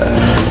upset.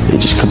 It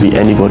just could be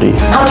anybody.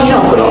 How do you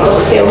know I've not got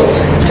the skills?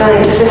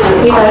 Johnny just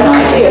isn't. You don't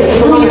know, do you?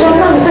 No, you don't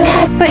know. It's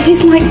okay. But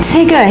he's like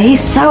Tigger. He's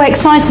so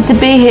excited to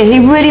be here. He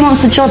really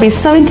wants the job. He's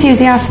so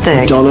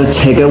enthusiastic. Donna,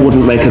 Tigger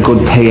wouldn't make a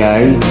good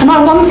PA. And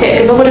I want it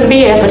because I wouldn't be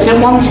here if I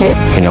didn't want it.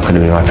 You're not going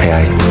to be my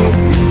PA.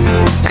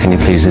 Can you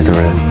please leave the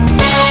room?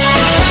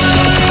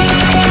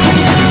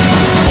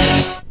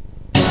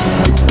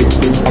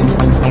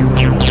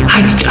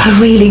 I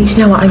really, do you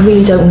know what? I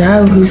really don't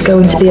know who's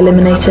going to be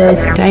eliminated.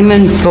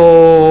 Damon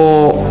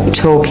for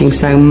talking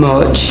so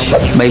much.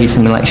 Maybe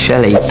something like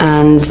Shelley.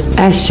 And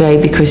SJ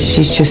because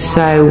she's just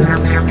so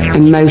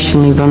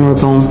emotionally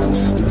vulnerable.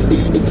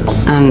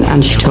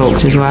 And she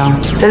talked as well.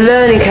 The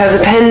learning curve,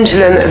 the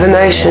pendulum of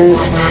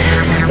emotions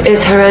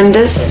is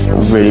horrendous. I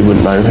really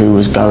wouldn't know who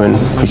was going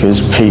because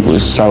Pete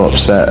was so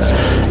upset.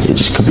 It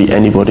just could be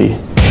anybody.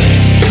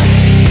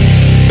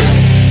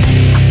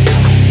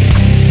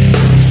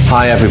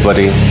 Hi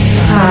everybody.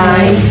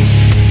 Hi.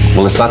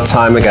 Well, it's that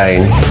time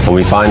again when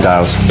we find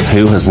out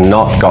who has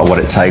not got what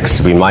it takes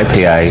to be my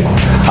PA,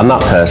 and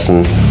that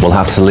person will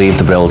have to leave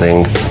the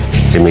building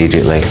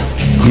immediately.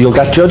 You'll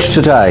get judged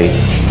today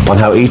on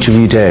how each of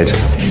you did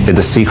in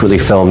the secretly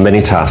filmed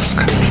mini-task,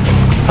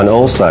 and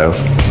also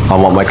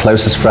on what my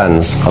closest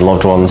friends and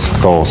loved ones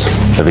thought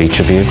of each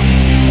of you.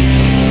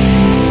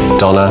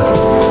 Donna,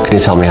 can you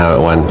tell me how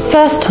it went?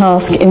 First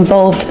task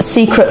involved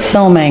secret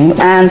filming,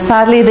 and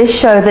sadly this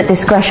showed that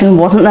discretion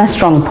wasn't their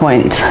strong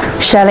point.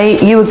 Shelley,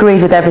 you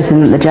agreed with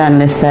everything that the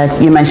journalist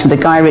said. You mentioned the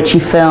Guy Ritchie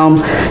film,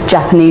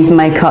 Japanese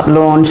makeup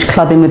launch,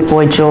 clubbing with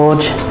Boy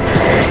George.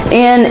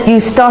 Ian, you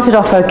started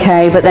off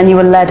okay, but then you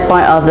were led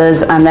by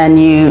others, and then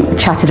you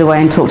chatted away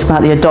and talked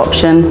about the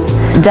adoption.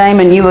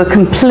 Damon, you were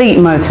complete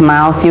motor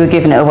mouth. You were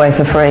giving it away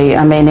for free.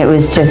 I mean, it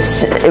was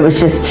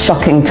just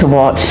shocking to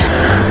watch.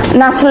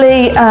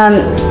 Natalie,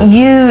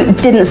 you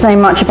didn't say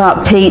much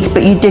about Pete,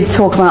 but you did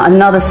talk about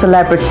another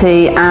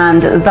celebrity,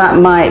 and that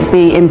might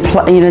be,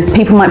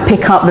 people might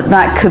pick up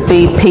that could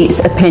be Pete's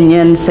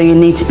opinion, so you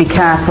need to be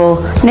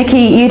careful. Nikki,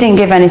 you didn't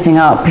give anything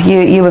up.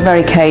 You were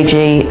very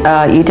cagey.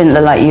 You didn't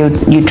look like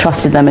you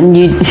trusted them, and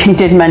you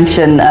did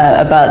mention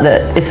about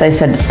that if they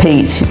said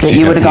Pete, that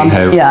you would have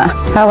gone. Yeah.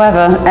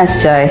 However,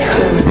 SJ,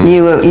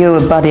 you were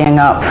buddying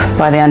up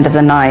by the end of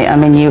the night. I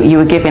mean, you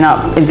were giving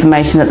up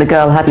information that the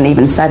girl hadn't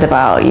even said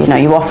about.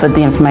 You offered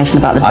the information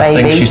about the baby.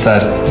 I think she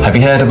said, "Have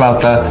you heard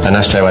about that?" And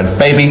SJ went,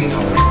 "Baby."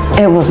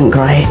 It wasn't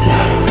great.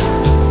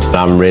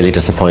 I'm really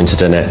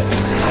disappointed in it.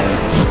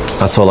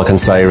 That's all I can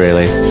say,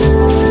 really.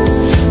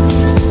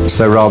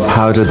 So, Rob,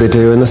 how did they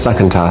do in the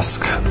second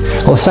task?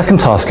 Well, the second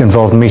task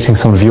involved meeting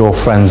some of your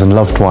friends and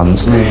loved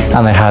ones,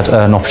 and they had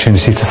an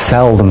opportunity to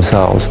sell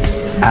themselves.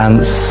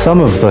 And some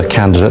of the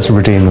candidates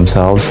redeemed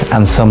themselves,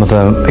 and some of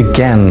them,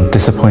 again,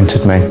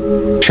 disappointed me.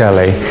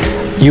 Shelley,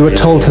 you were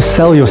told to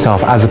sell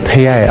yourself as a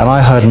PA, and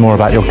I heard more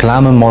about your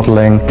glamour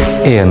modelling.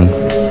 Ian,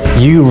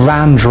 you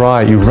ran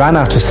dry, you ran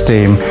out of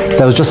steam,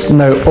 there was just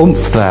no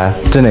oomph there.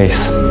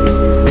 Denise,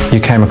 you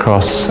came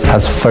across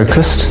as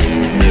focused,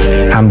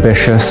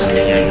 ambitious,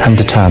 and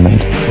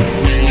determined.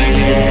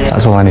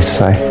 That's all I need to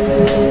say.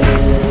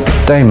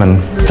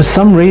 Damon, for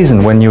some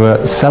reason when you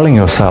were selling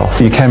yourself,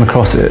 you came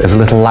across as a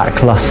little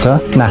lackluster.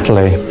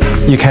 Natalie,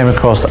 you came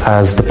across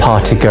as the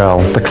party girl,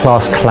 the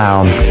class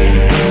clown.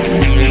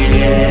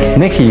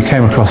 Nikki, you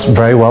came across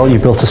very well. You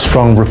built a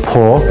strong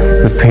rapport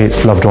with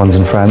Pete's loved ones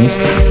and friends.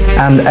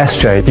 And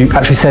SJ, you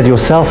actually said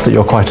yourself that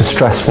you're quite a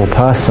stressful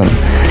person.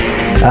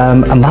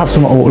 And that's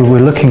not what we're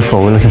looking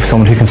for. We're looking for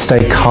someone who can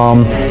stay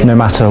calm no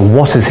matter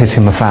what is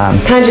hitting the fan.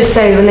 Can I just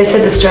say, when they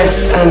said the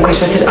stress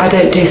question, I said, I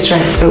don't do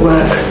stress at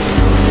work.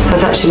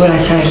 That's actually what I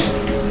said.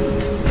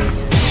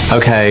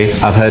 Okay,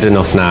 I've heard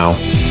enough now.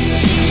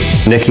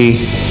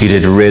 Nikki, you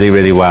did really,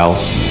 really well.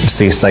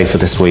 See you safe for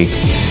this week.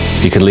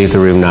 You can leave the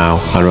room now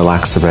and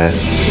relax a bit.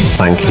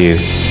 Thank you.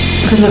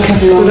 Good luck,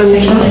 everyone. Good luck,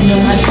 Nikki.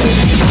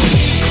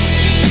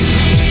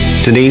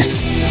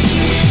 Denise,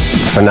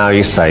 for now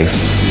you're safe.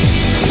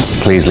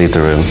 Please leave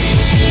the room.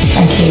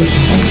 Thank you.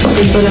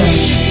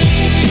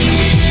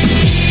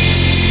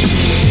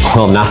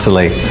 Well,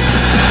 Natalie,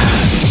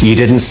 you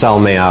didn't sell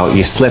me out.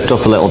 You slipped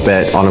up a little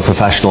bit on a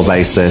professional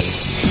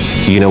basis.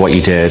 You know what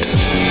you did,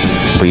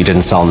 but you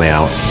didn't sell me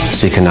out.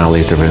 So you can now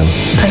leave the room.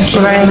 Thank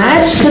you very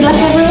much. Good luck,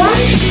 everyone.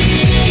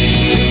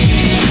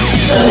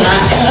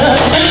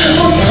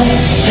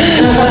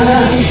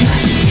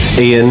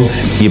 Ian,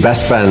 your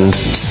best friend,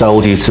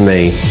 sold you to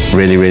me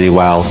really, really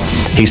well.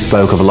 He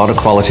spoke of a lot of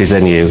qualities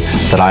in you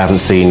that I haven't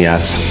seen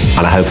yet,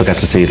 and I hope I get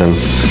to see them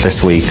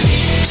this week.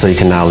 So you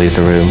can now leave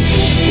the room.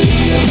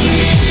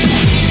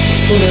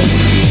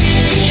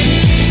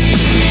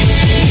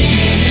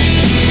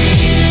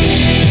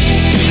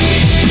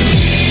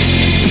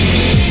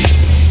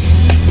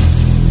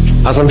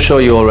 As I'm sure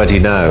you already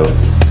know,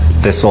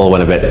 this all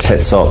went a bit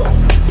tits up.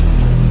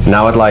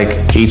 Now I'd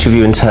like each of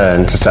you in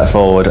turn to step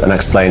forward and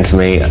explain to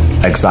me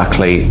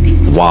exactly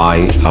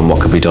why and what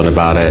could be done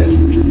about it.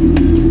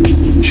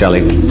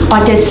 Shelley?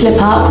 I did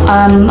slip up.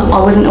 I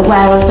wasn't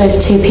aware of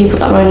those two people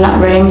that were in that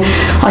room.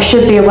 I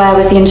should be aware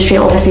with the industry,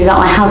 obviously, that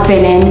I have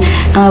been in,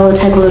 and I will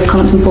take all those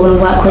comments on board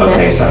and work with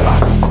it.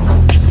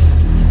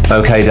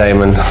 Okay,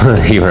 Damon,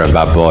 you were a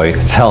bad boy.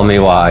 Tell me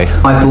why.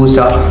 I ballsed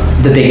up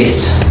the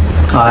biggest.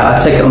 I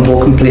take it on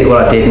board completely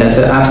what I did, and it's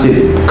an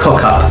absolute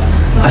cock up.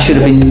 I should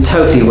have been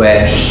totally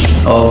aware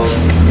of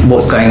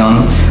what's going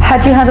on.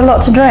 Had you had a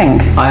lot to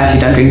drink? I actually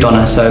don't drink,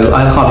 Donna, so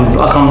I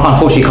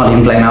unfortunately can't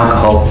even blame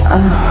alcohol.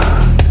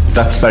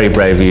 That's very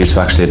brave of you to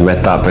actually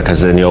admit that,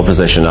 because in your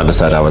position I'd have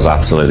said I was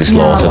absolutely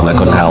slaughtered and I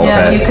couldn't help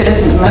it. You could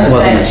have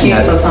made an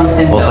excuse or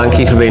something. Well, thank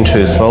you for being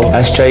truthful.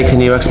 SJ,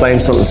 can you explain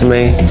something to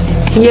me?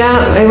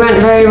 Yeah, it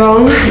went very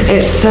wrong.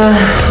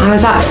 I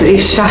was absolutely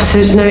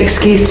shattered, no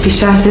excuse to be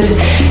shattered.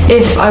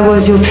 If I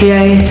was your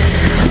PA,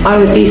 I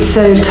would be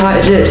so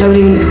tight-lipped, I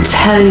wouldn't even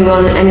tell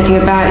anyone anything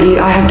about you.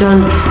 I have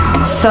done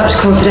such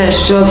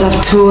confidential jobs,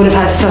 I've toured, I've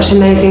had such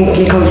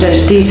amazingly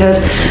confidential details,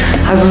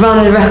 I've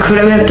run a record,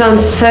 I mean, I've done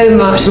so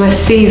much, my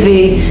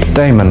CV.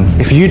 Damon,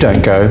 if you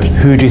don't go,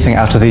 who do you think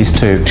out of these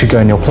two should go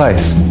in your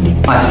place?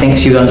 I think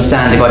she would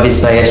understand if I did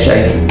say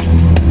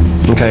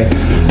SJ. Okay.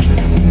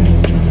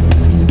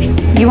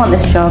 You want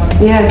this job?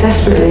 Yeah,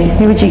 desperately.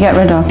 Who would you get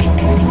rid of?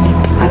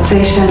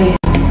 say Shelley.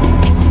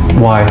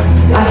 Why?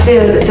 I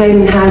feel that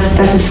Damon has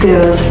better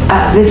skills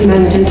at this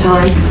moment in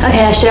time. Okay,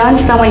 Ashley, I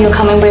understand where you're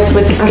coming with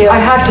the skills. I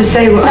have to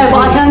say what I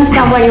can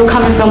understand where you're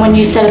coming from when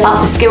you said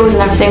about the skills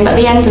and everything, but at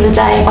the end of the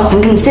day, I've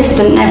been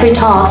consistent in every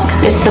task.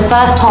 This is the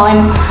first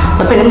time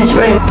I've been in this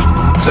room.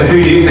 So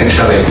who do you think,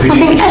 Shelley? I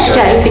think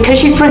SJ, because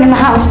she's bringing the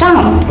house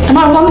down. And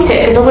I want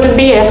it, because I wouldn't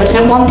be here if I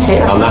didn't want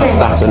it.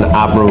 That's an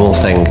admirable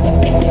thing.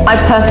 I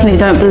personally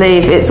don't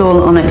believe it's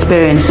all on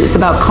experience. It's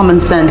about common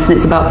sense and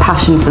it's about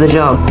passion for the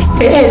job.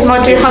 It is, and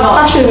I do have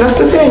passion, that's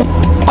the thing.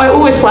 I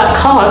always work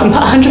hard and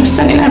put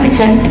 100% in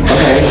everything.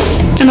 Okay.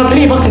 And I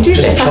believe I can do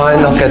this. Try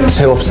and not get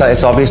too upset.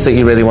 It's obvious that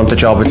you really want the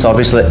job. It's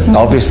obvious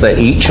that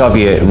each of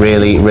you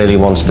really, really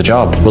wants the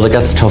job. Well, it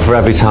gets tougher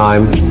every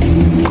time.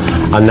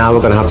 And now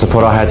we're going to have to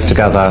put our heads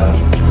together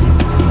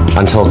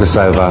and talk this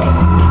over.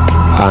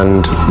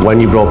 And when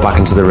you're brought back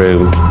into the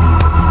room,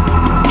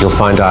 you'll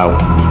find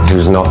out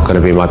who's not going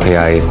to be my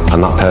PA,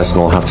 and that person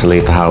will have to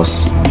leave the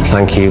house.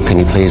 Thank you. Can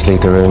you please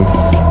leave the room?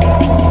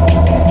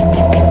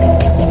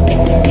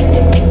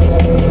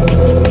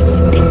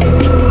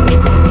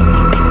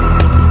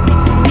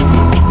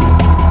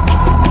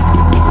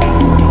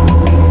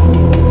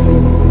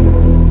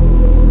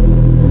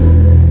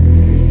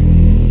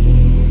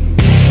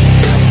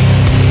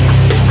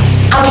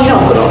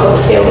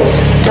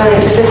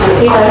 Giant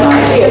assistant. You don't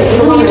know, do you?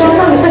 You don't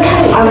know, it's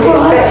okay. I was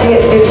expecting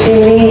it to be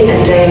between me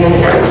and Damon,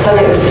 and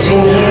suddenly it was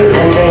between you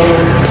and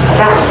Damon.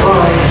 That's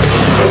why.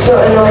 It's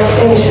not a nice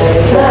thing,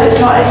 Shelley. No, it's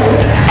not, is it?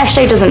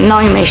 SJ doesn't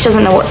know me. She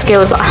doesn't know what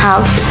skills I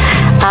have.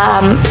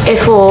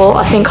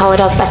 I think I've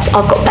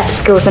got better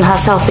skills than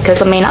herself,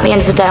 because, I mean, at the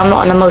end of the day, I'm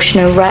not an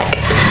emotional wreck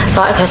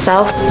like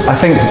herself. I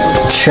think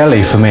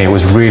Shelley, for me,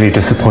 was really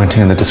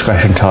disappointing in the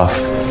discretion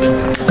task.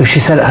 She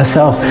said it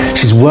herself.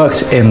 She's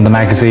worked in the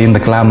magazine, the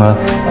glamour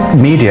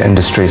media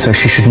industry, so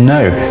she should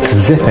know to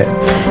zip it.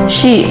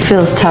 She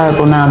feels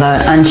terrible now, though,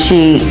 and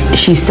she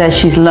says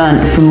she's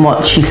learnt from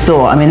what she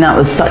saw. I mean, that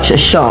was such a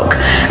shock.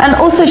 And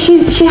also,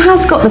 she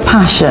has got the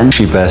passion.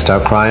 She burst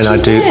out crying. I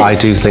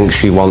do think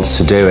she wants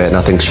to do it, and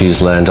I think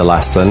she's learned a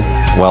lesson.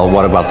 Well,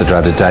 what about the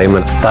dreaded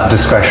Damon? That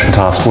discretion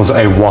task was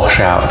a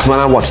washout. When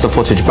I watched the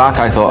footage back,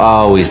 I thought,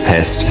 oh, he's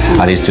pissed,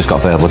 and he's just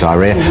got verbal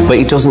diarrhea. But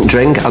he doesn't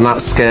drink, and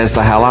that scares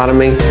the hell out of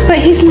me. But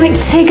he's like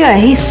Tigger.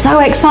 He's so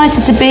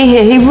excited to be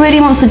here. He really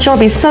wants the job.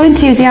 He's so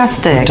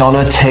enthusiastic.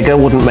 Donna, Tigger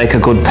wouldn't make a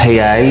good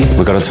PA.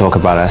 We've got to talk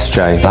about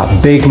SJ.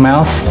 That big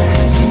mouth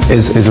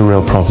is a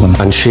real problem.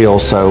 And she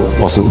also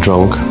wasn't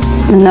drunk.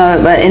 No,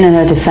 but in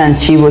her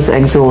defence, she was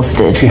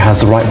exhausted. She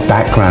has the right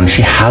background.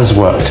 She has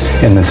worked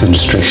in this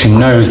industry. She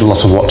knows a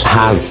lot of what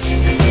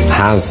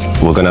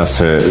We're going to have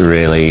to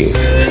really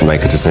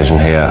make a decision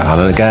here.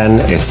 And again,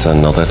 it's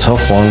another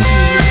tough one.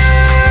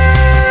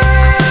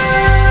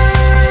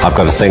 I've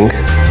got to think,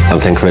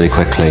 and think really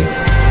quickly,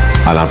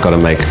 and I've got to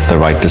make the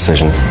right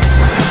decision.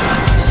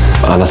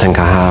 And I think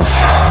I have.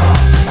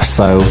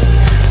 So,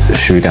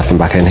 should we get them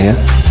back in here?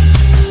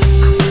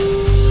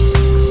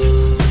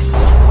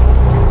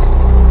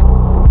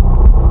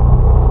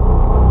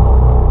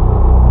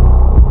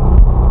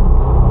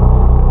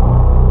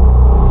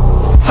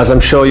 As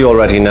I'm sure you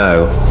already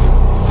know,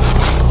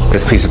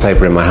 this piece of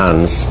paper in my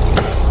hands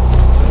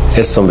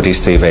is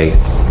somebody's CV,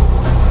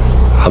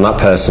 and that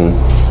person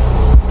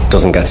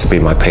doesn't get to be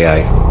my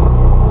PA.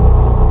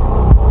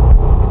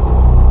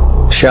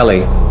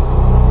 Shelley,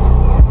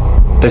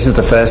 this is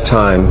the first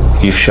time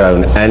you've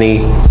shown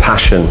any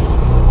passion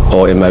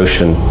or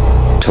emotion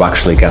to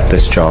actually get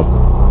this job.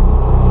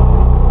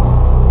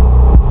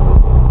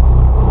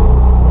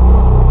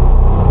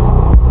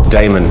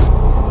 Damon,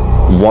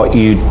 what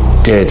you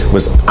did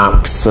was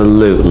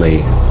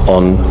absolutely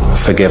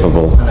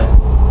unforgivable.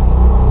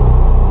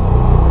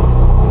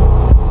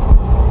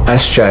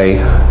 SJ,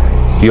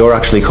 you're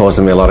actually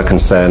causing me a lot of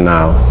concern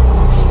now,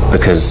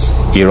 because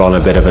you're on a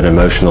bit of an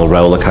emotional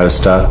roller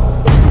coaster.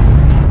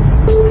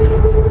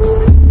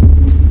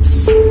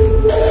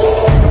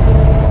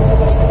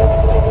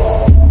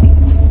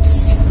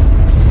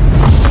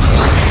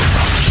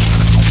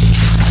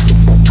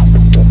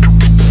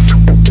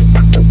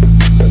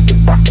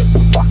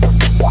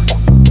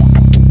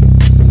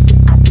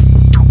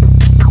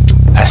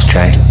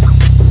 SJ,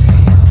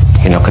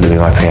 you're not going to be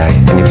my PA.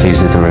 Can you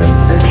please leave the room?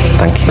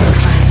 Thank you.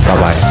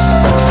 Bye-bye.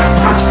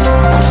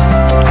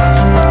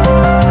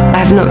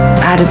 I've not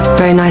had a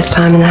very nice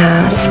time in the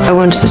house. I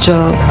wanted the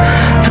job,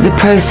 but the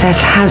process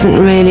hasn't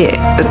really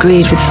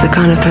agreed with the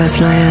kind of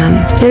person I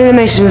am. The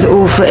elimination was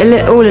awful.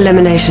 All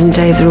elimination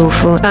days are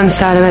awful. I'm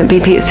sad I won't be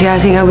Pete's PA. I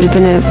think I would have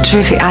been a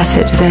terrific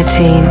asset to their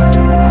team.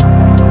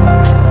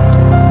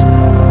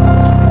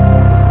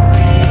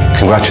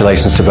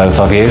 Congratulations to both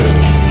of you.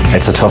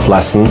 It's a tough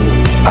lesson.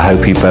 I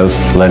hope you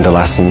both learned a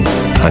lesson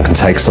and can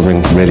take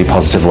something really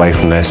positive away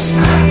from this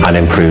and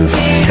improve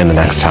in the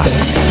next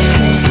tasks.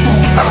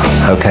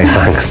 Okay,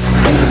 thanks.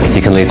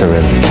 You can leave the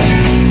room.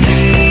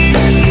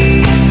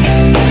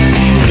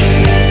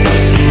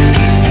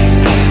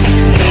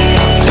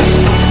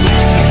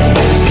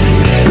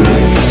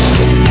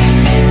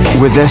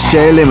 With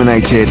SJ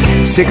eliminated,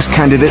 6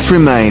 candidates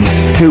remain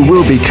who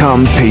will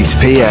become Pete's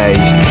PA.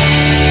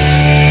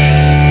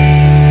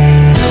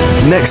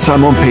 Next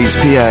time on Pete's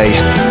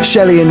PA,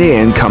 Shelley and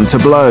Ian come to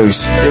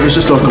blows. It was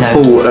just like a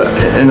ball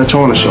in a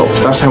china shop.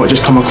 That's how it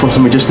just come across,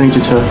 and we just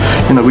needed to,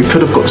 we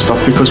could have got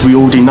stuff because we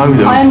already know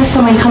them. I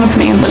understand where you're coming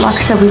from, Ian, but like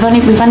I said, we've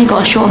only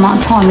got a short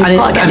amount of time. We've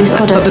got to get these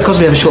products. But because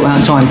we have a short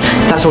amount of time,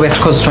 that's why we have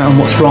to concentrate on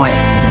what's right.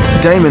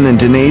 Damon and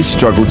Denise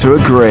struggle to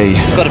agree.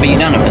 It's got to be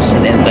unanimous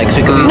at the end of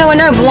the day. No, I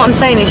know, but what I'm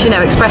saying is,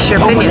 express your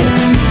opinion.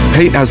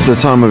 Pete has the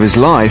time of his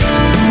life.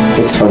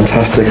 It's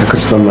fantastic. I could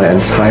spend my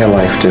entire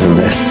life doing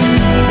this.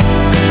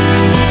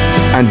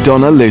 And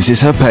Donna loses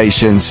her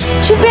patience.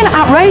 She's been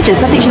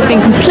outrageous. I think she's been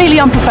completely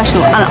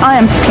unprofessional, and I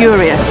am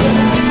furious.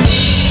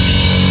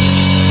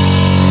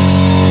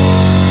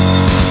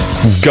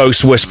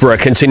 Ghost Whisperer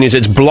continues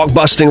its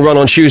blockbusting run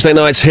on Tuesday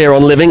nights here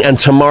on Living, and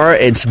tomorrow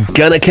it's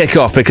gonna kick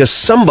off because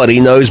somebody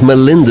knows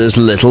Melinda's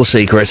little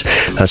secret.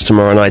 That's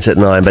tomorrow night at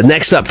 9. But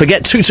next up,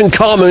 forget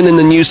Tutankhamun in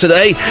the news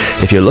today.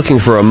 If you're looking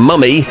for a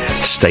mummy,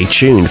 stay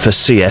tuned for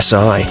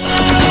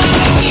CSI.